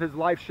that loveth his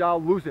life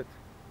shall lose it,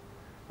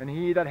 and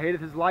he that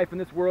hateth his life in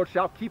this world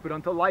shall keep it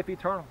unto life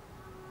eternal.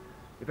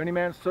 If any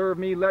man serve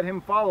me, let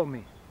him follow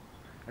me.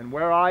 And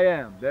where I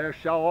am, there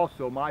shall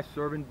also my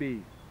servant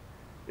be.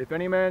 If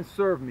any man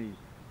serve me,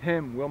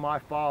 him will my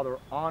Father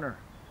honor.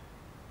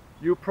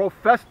 You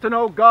profess to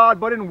know God,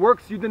 but in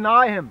works you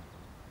deny him,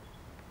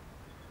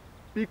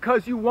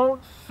 because you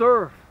won't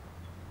serve.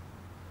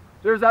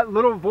 There's that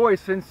little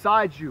voice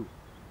inside you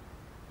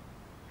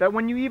that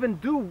when you even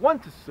do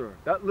want to serve,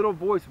 that little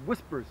voice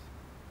whispers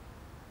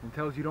and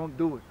tells you don't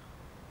do it.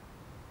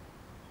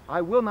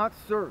 I will not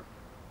serve.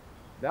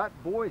 That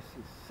voice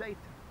is Satan.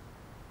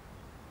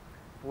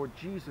 For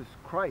Jesus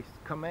Christ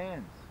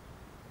commands.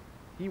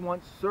 He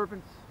wants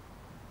servants.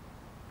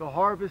 The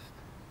harvest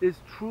is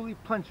truly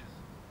plenteous,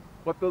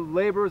 but the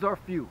laborers are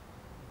few.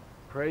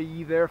 Pray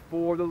ye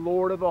therefore the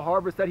Lord of the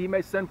harvest that he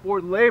may send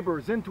forth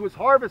laborers into his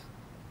harvest.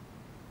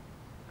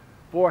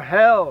 For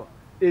hell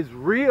is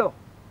real.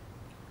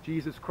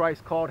 Jesus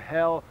Christ called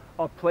hell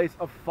a place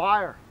of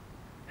fire.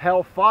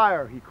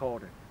 Hellfire, he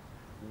called it.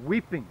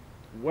 Weeping,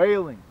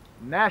 wailing,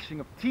 gnashing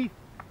of teeth,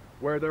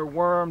 where their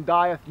worm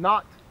dieth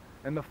not,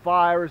 and the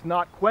fire is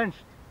not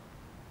quenched.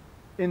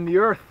 In the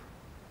earth,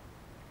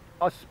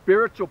 a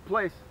spiritual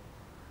place,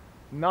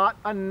 not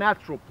a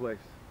natural place.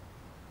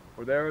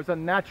 For there is a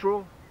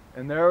natural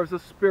and there is a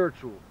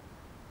spiritual.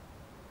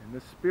 And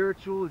the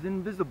spiritual is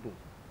invisible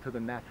to the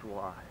natural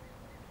eye.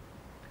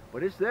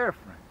 But it's there,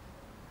 friends.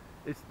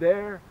 It's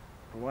there.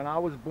 For when I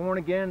was born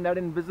again, that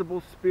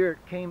invisible spirit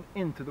came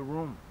into the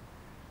room.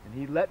 And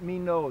he let me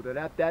know that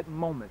at that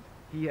moment,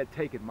 he had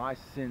taken my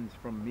sins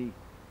from me.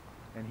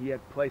 And he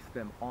had placed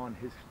them on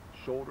his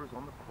shoulders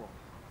on the cross.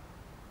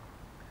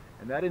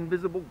 And that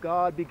invisible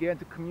God began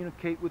to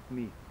communicate with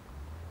me.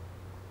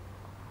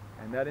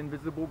 And that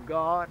invisible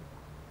God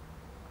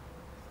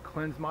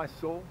cleansed my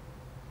soul.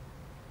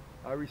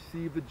 I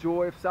received the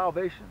joy of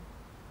salvation.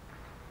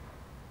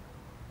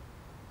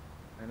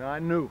 And I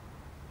knew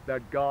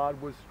that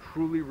God was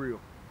truly real.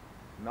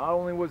 Not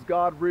only was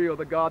God real,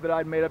 the God that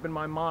I'd made up in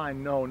my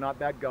mind, no, not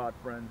that God,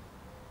 friends.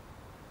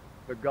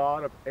 The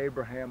God of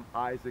Abraham,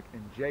 Isaac,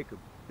 and Jacob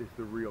is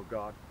the real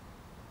God.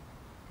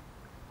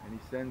 And he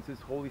sends his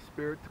Holy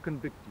Spirit to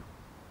convict you.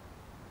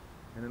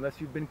 And unless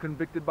you've been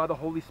convicted by the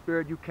Holy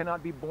Spirit, you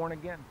cannot be born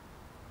again.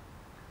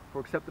 For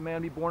except a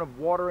man be born of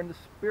water and the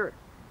Spirit,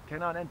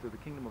 cannot enter the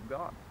kingdom of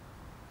God.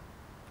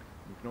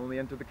 You can only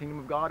enter the kingdom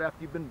of God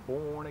after you've been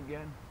born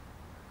again.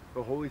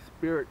 The Holy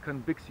Spirit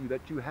convicts you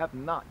that you have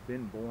not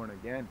been born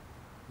again.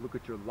 Look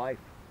at your life.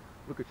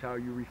 Look at how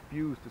you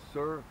refuse to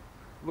serve.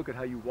 Look at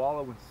how you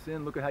wallow in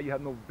sin. Look at how you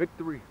have no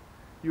victory.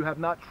 You have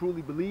not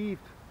truly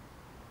believed.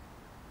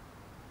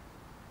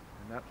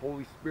 And that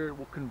Holy Spirit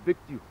will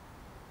convict you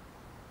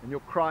And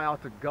you'll cry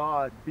out to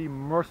God, be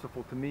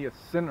merciful to me, a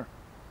sinner.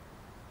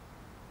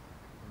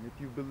 And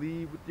if you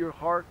believe with your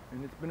heart,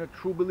 and it's been a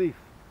true belief,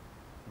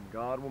 then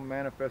God will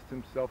manifest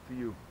himself to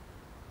you.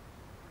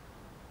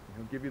 And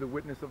he'll give you the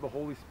witness of the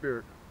Holy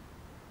Spirit.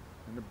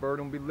 And the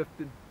burden will be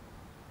lifted.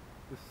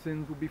 The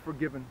sins will be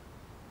forgiven.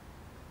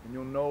 And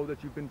you'll know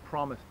that you've been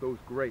promised those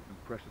great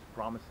and precious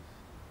promises.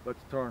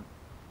 Let's turn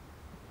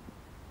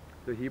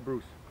to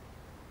Hebrews.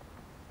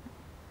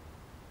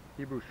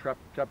 Hebrews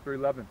chapter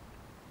 11.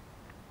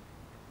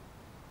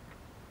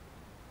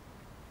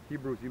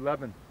 Hebrews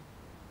 11,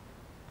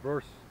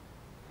 verse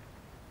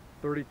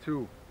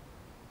 32.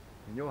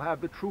 And you'll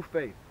have the true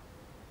faith.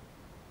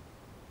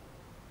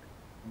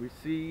 We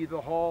see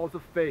the halls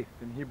of faith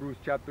in Hebrews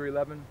chapter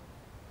 11.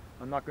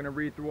 I'm not going to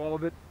read through all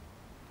of it,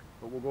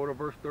 but we'll go to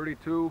verse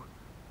 32.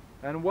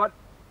 And what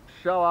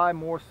shall I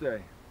more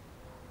say?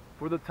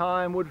 For the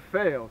time would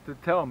fail to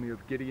tell me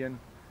of Gideon,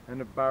 and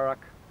of Barak,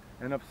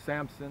 and of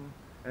Samson,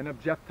 and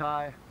of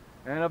Jephthah,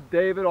 and of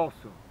David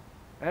also,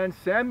 and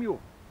Samuel,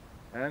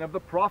 and of the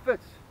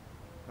prophets.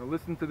 Now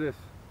listen to this.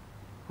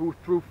 Who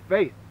through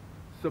faith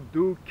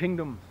subdued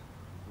kingdoms,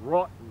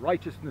 wrought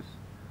righteousness,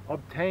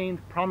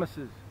 obtained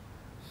promises,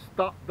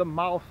 stopped the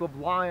mouths of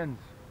lions,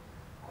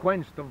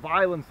 quenched the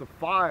violence of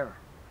fire,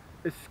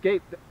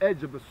 escaped the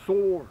edge of the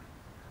sword,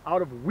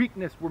 out of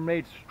weakness were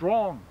made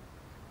strong,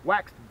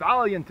 waxed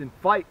valiant in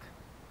fight,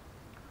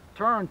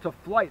 turned to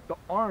flight the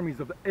armies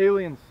of the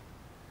aliens.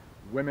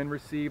 Women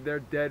received their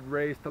dead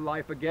raised to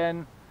life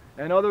again,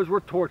 and others were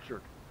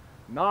tortured,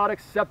 not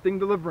accepting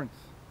deliverance,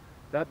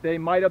 that they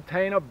might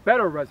obtain a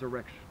better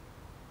resurrection.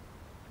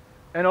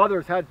 And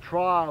others had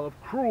trial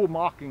of cruel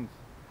mockings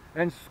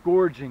and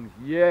scourgings,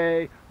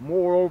 yea,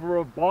 moreover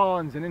of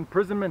bonds and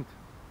imprisonment,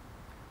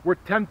 were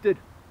tempted,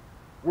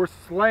 were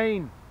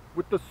slain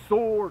with the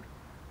sword.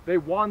 They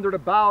wandered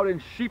about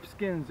in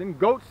sheepskins and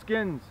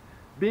goatskins,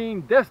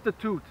 being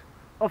destitute,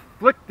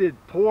 afflicted,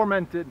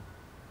 tormented,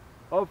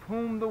 of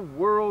whom the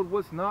world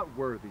was not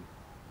worthy.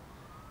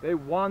 They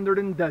wandered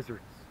in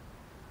deserts,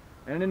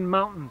 and in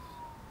mountains,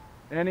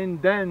 and in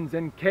dens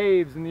and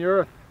caves in the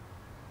earth.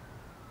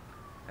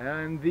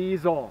 And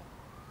these all,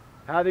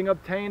 having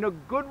obtained a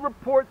good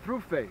report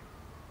through faith,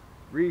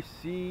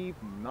 received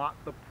not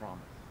the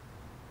promise.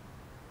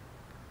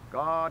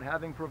 God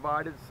having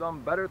provided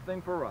some better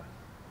thing for us,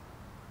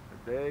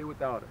 that they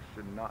without us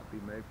should not be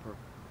made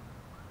perfect.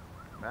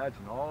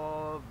 Imagine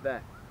all of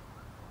that.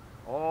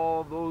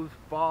 All those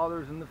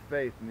fathers in the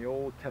faith in the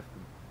Old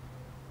Testament.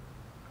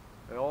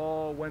 They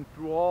all went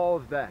through all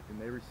of that,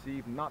 and they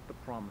received not the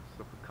promise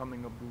of the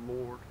coming of the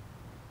Lord.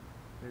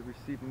 They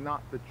received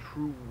not the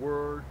true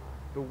word,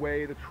 the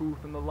way, the truth,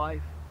 and the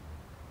life.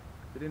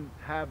 They didn't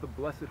have the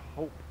blessed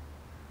hope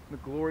and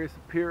the glorious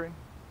appearing.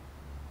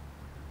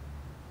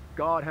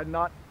 God had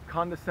not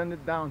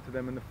condescended down to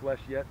them in the flesh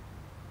yet.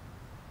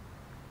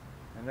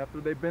 And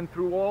after they've been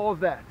through all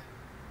of that,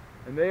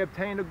 and they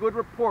obtained a good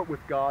report with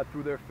God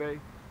through their faith,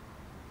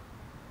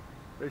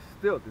 they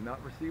still did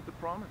not receive the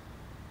promise.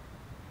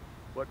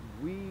 But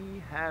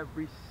we have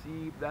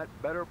received that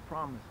better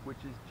promise, which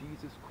is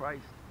Jesus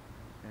Christ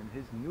and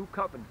his new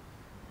covenant.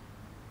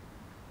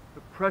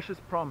 The precious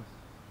promise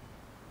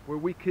where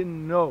we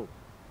can know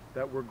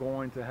that we're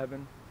going to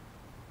heaven.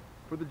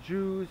 For the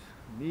Jews,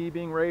 me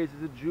being raised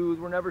as a Jew,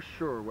 were never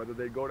sure whether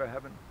they'd go to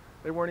heaven.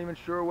 They weren't even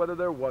sure whether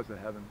there was a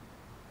heaven.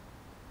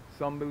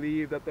 Some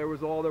believed that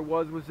all there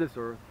was this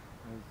earth,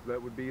 as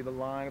that would be the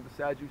line of the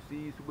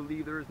Sadducees who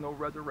believe there is no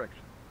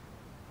resurrection.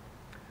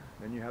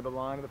 Then you have the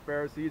line of the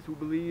Pharisees who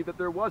believe that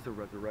there was a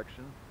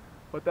resurrection,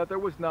 but that there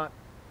was not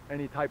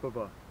any type of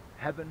a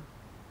heaven.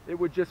 It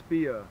would just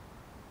be a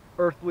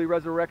earthly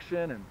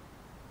resurrection, and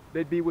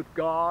they'd be with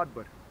God,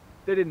 but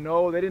they didn't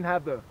know. They didn't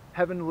have the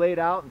heaven laid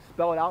out and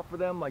spell it out for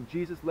them like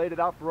Jesus laid it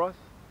out for us.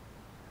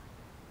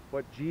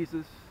 But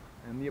Jesus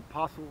and the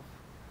apostles,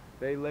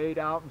 they laid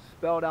out and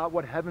spelled out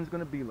what heaven's going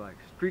to be like.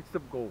 Streets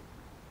of gold.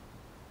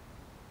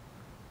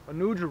 A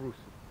new Jerusalem.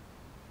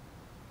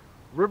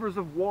 Rivers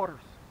of waters.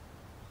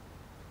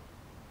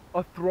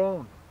 A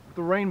throne with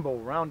a rainbow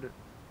around it.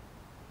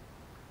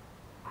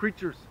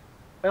 Creatures,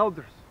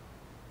 elders.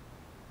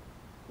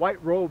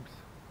 White robes.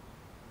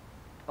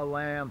 A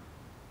lamb.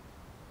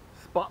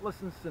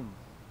 Spotless and sinless.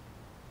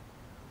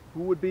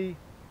 Who would be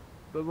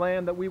the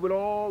lamb that we would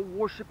all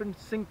worship and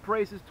sing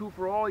praises to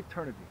for all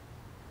eternity.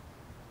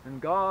 And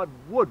God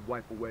would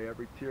wipe away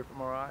every tear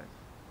from our eyes.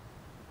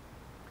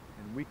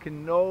 And we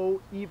can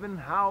know even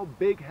how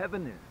big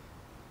heaven is,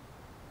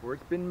 for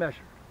it's been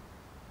measured.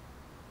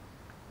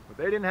 But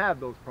they didn't have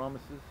those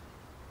promises,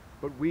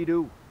 but we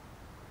do.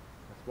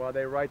 That's why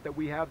they write that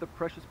we have the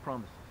precious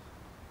promises,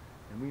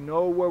 and we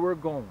know where we're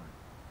going.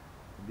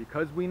 And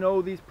because we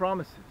know these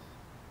promises,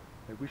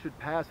 that we should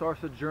pass our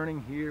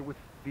sojourning here with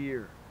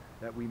fear,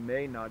 that we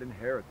may not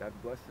inherit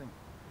that blessing,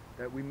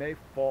 that we may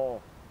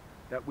fall,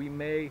 that we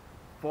may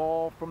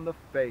fall from the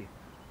faith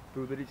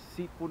through the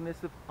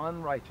deceitfulness of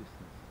unrighteousness,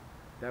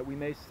 that we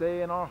may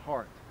say in our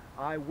heart,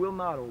 I will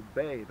not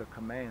obey the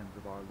commands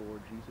of our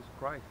Lord Jesus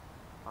Christ.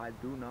 I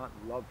do not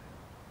love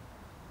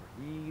him.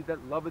 He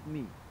that loveth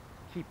me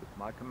keepeth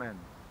my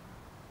commandments.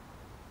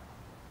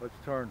 Let's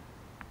turn.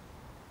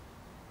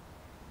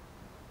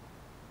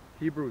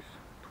 Hebrews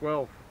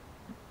 12,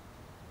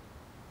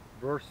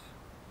 verse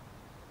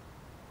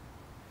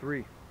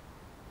 3.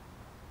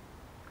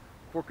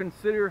 For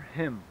consider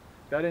him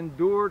that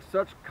endured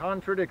such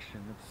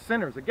contradiction of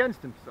sinners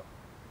against himself.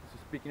 This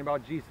is speaking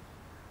about Jesus.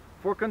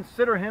 For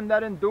consider him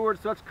that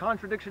endured such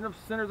contradiction of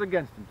sinners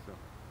against himself,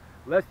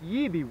 lest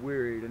ye be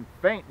wearied and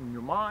faint in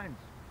your minds.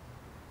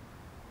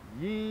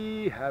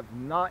 Ye have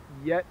not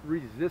yet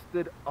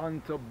resisted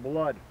unto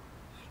blood,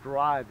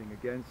 striving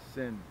against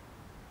sin,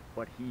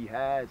 but he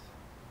has.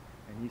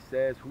 And he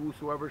says,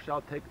 whosoever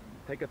shall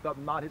taketh up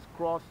not his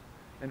cross,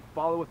 and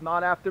followeth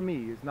not after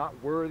me, is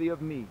not worthy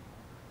of me.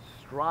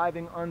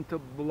 Striving unto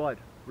blood,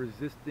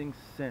 resisting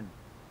sin.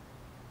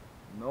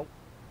 Nope,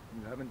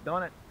 you haven't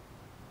done it.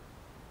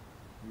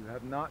 You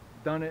have not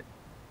done it.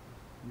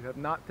 You have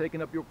not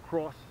taken up your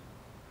cross.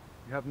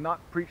 You have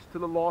not preached to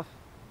the lost.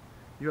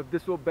 You have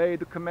disobeyed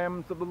the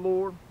commandments of the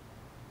Lord.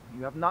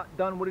 You have not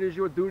done what it is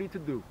your duty to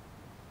do.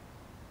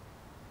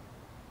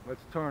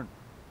 Let's turn.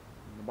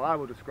 The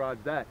Bible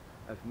describes that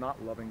as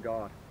not loving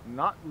God.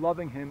 Not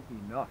loving Him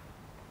enough.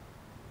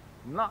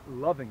 Not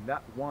loving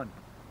that one.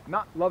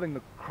 Not loving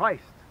the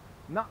Christ.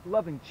 Not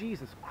loving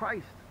Jesus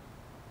Christ,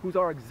 who's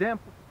our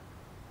example,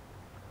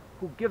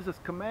 who gives us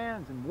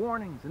commands and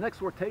warnings and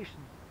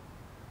exhortations,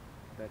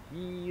 that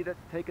he that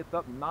taketh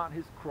up not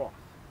his cross,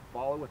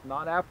 followeth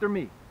not after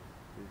me,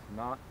 is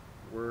not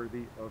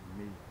worthy of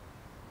me.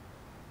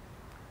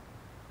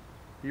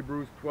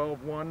 Hebrews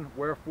 12:1,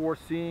 wherefore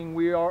seeing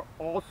we are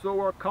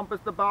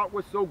compassed about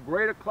with so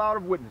great a cloud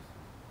of witnesses,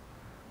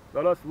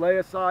 let us lay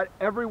aside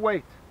every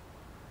weight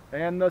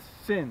and the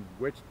sin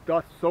which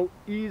doth so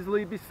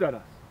easily beset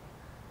us,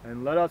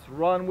 and let us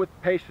run with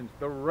patience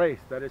the race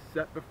that is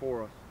set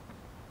before us.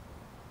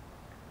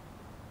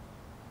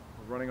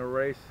 We're running a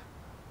race.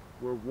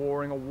 We're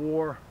warring a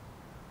war.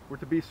 We're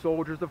to be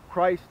soldiers of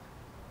Christ,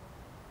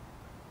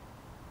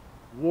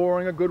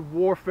 warring a good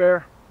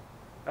warfare,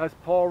 as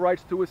Paul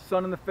writes to his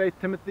son in the faith,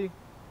 Timothy.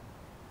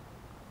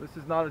 This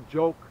is not a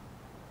joke.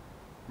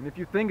 And if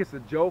you think it's a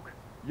joke,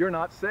 you're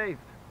not saved.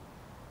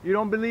 You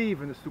don't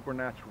believe in the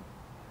supernatural.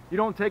 You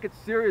don't take it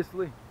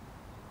seriously.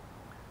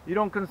 You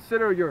don't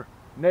consider your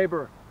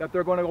neighbor that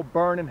they're going to go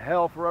burn in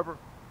hell forever.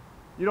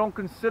 You don't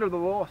consider the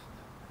lost.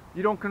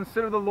 You don't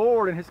consider the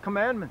Lord and His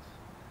commandments.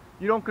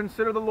 You don't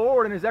consider the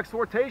Lord and His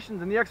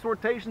exhortations and the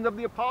exhortations of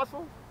the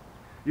apostles.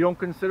 You don't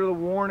consider the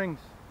warnings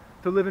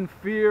to live in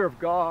fear of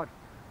God,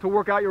 to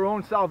work out your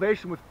own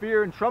salvation with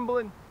fear and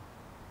trembling.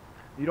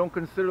 You don't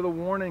consider the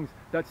warnings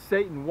that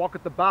Satan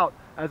walketh about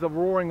as a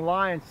roaring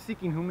lion,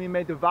 seeking whom he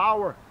may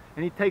devour,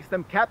 and he takes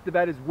them captive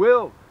at his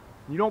will.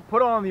 You don't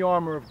put on the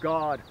armor of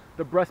God,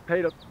 the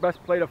breastplate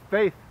of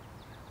faith,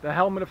 the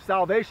helmet of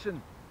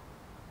salvation.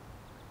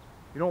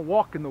 You don't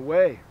walk in the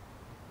way.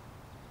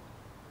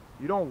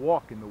 You don't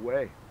walk in the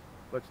way.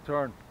 Let's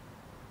turn.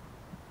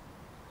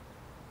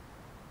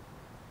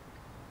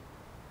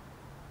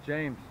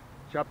 James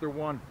chapter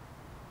 1.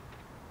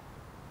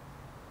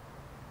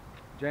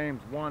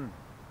 James 1,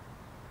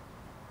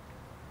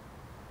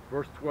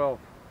 verse 12.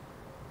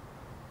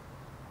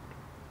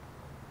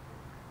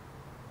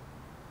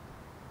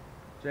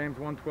 James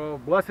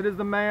 1:12. Blessed is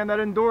the man that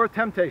endureth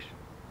temptation,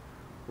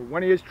 for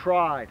when he is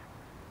tried,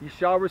 he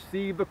shall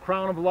receive the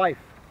crown of life,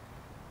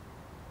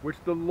 which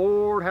the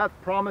Lord hath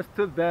promised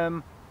to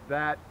them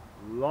that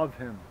love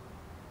Him.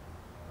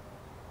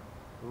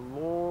 The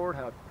Lord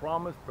hath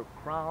promised the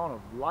crown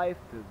of life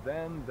to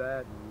them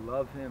that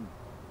love Him.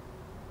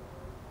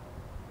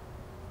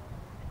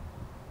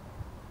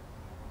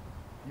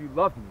 If you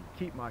love me,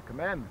 keep my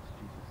commandments,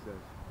 Jesus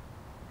says.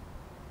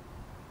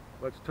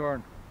 Let's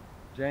turn.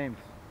 James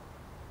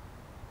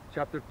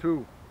chapter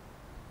 2.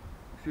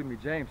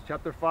 James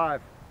chapter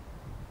 5.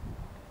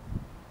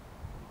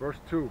 Verse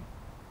 2.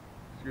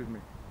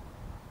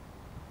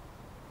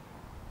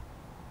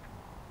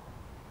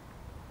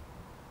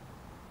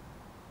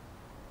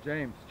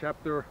 James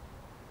chapter,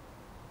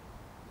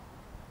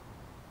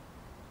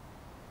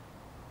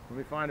 let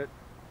me find it.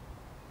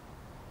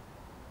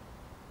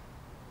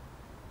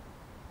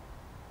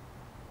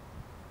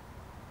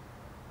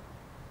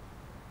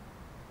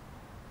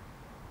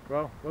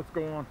 Well, let's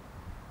go on.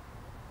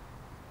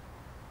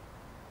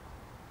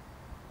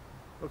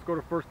 Let's go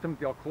to 1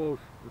 Timothy. I'll close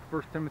with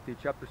 1 Timothy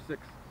chapter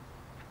 6.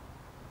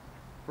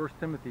 1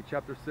 Timothy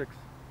chapter 6.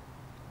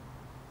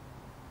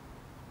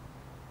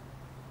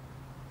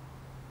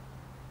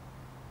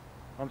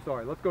 I'm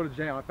sorry, let's go to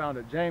James. I found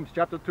it. James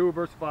chapter 2,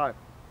 verse 5.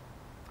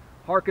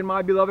 Hearken,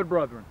 my beloved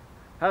brethren,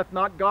 hath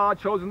not God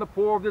chosen the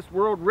poor of this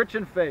world rich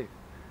in faith,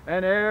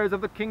 and heirs of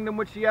the kingdom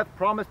which He hath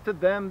promised to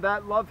them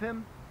that love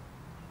Him?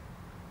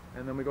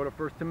 And then we go to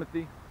 1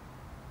 Timothy.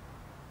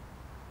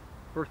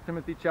 1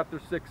 Timothy chapter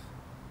 6,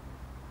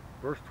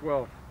 verse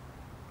 12.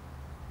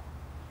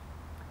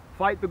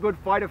 Fight the good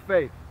fight of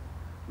faith.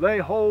 Lay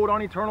hold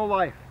on eternal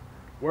life,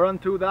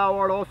 whereunto thou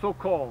art also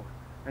called,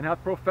 and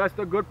hast professed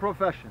a good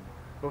profession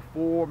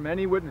before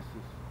many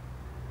witnesses.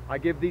 I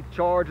give thee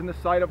charge in the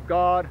sight of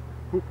God,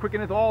 who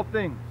quickeneth all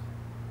things,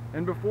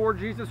 and before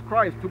Jesus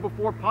Christ, who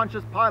before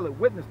Pontius Pilate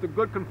witnessed a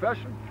good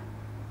confession,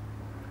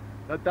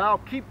 that thou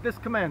keep this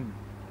commandment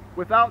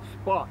without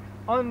spot,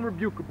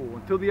 unrebukable,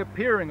 until the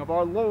appearing of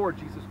our Lord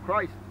Jesus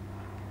Christ,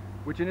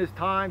 which in his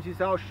times he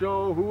shall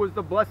show who is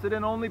the blessed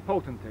and only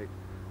potentate,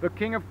 the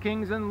King of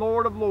kings and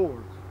Lord of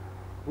lords,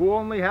 who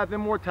only hath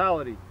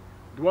immortality,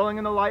 dwelling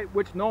in the light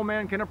which no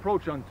man can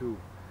approach unto,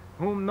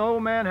 whom no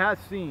man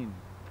hath seen,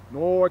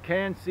 nor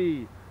can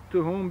see,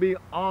 to whom be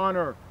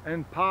honor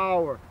and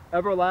power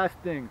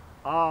everlasting.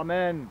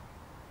 Amen.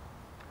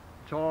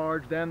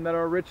 Charge them that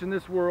are rich in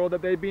this world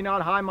that they be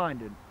not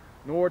high-minded,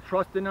 nor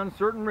trust in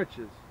uncertain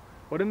riches,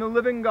 but in the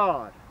living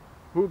God,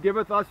 who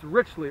giveth us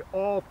richly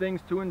all things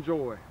to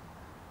enjoy,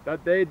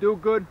 that they do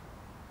good,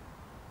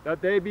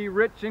 that they be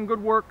rich in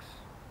good works,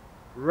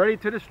 ready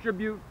to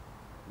distribute,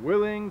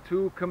 willing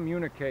to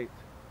communicate,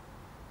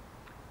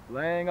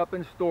 laying up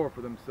in store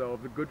for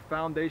themselves a good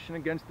foundation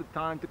against the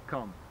time to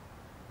come,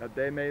 that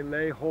they may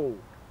lay hold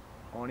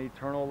on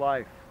eternal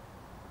life.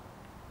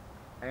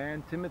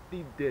 And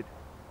Timothy did.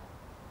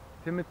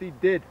 Timothy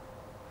did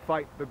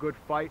fight the good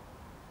fight.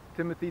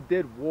 Timothy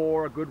did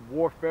war a good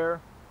warfare.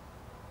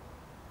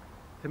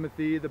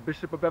 Timothy, the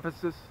bishop of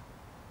Ephesus,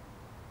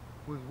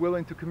 was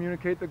willing to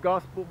communicate the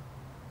gospel.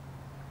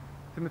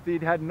 Timothy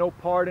had no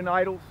part in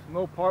idols,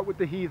 no part with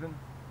the heathen.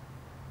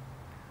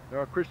 There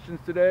are Christians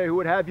today who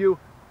would have you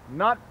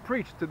not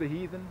preach to the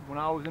heathen. When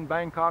I was in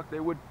Bangkok, they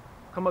would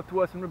come up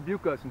to us and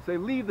rebuke us and say,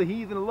 leave the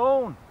heathen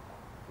alone.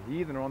 The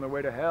heathen are on their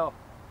way to hell.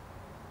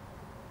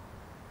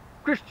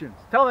 Christians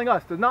telling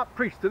us to not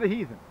preach to the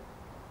heathen.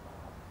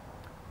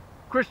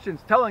 Christians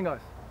telling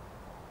us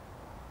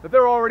that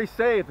they're already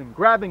saved and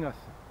grabbing us,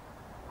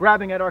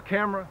 grabbing at our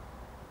camera.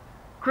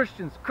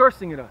 Christians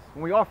cursing at us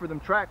when we offer them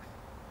tracts.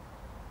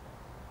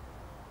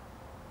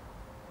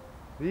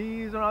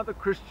 These are not the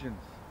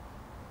Christians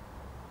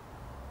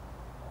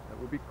that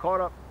will be caught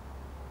up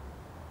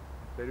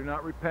if they do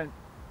not repent.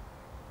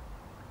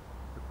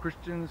 The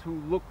Christians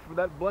who look for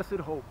that blessed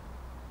hope,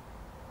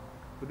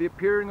 for the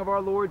appearing of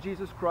our Lord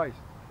Jesus Christ,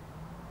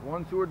 the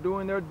ones who are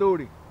doing their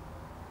duty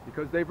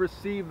because they've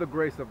received the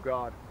grace of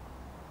God.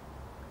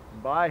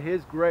 And by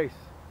his grace,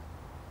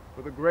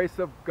 for the grace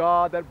of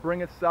God that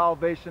bringeth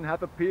salvation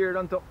hath appeared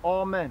unto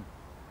all men,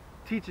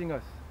 teaching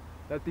us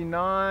that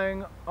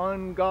denying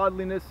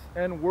ungodliness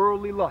and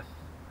worldly lusts,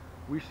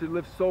 we should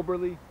live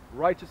soberly,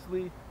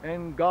 righteously,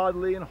 and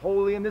godly and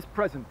holy in this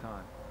present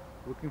time,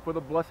 looking for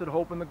the blessed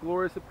hope and the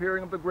glorious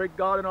appearing of the great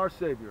God and our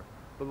Savior,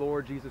 the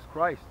Lord Jesus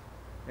Christ.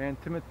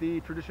 And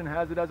Timothy, tradition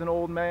has it, as an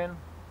old man,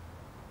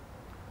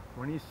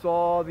 when he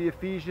saw the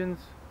Ephesians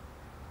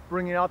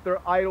bringing out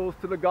their idols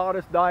to the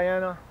goddess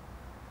Diana,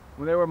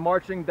 when they were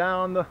marching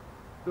down the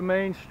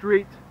main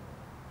street,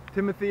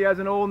 Timothy, as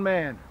an old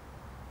man,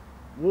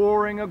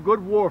 warring a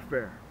good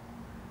warfare,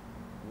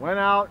 went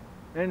out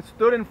and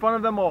stood in front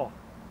of them all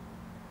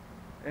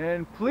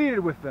and pleaded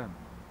with them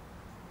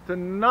to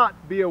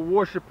not be a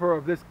worshiper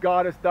of this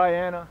goddess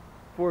Diana,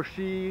 for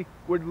she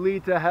would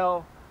lead to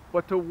hell,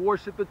 but to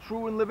worship the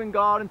true and living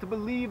God and to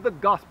believe the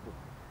gospel.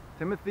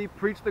 Timothy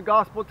preached the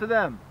gospel to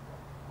them,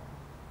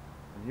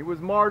 and he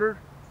was martyred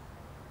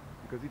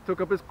because he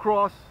took up his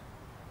cross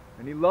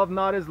and he loved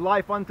not his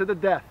life unto the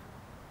death.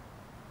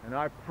 And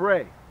I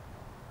pray,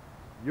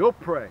 you'll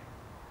pray,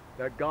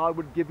 that God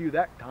would give you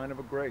that kind of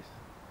a grace.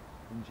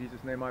 In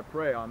Jesus' name I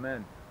pray,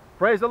 amen.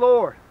 Praise the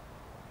Lord.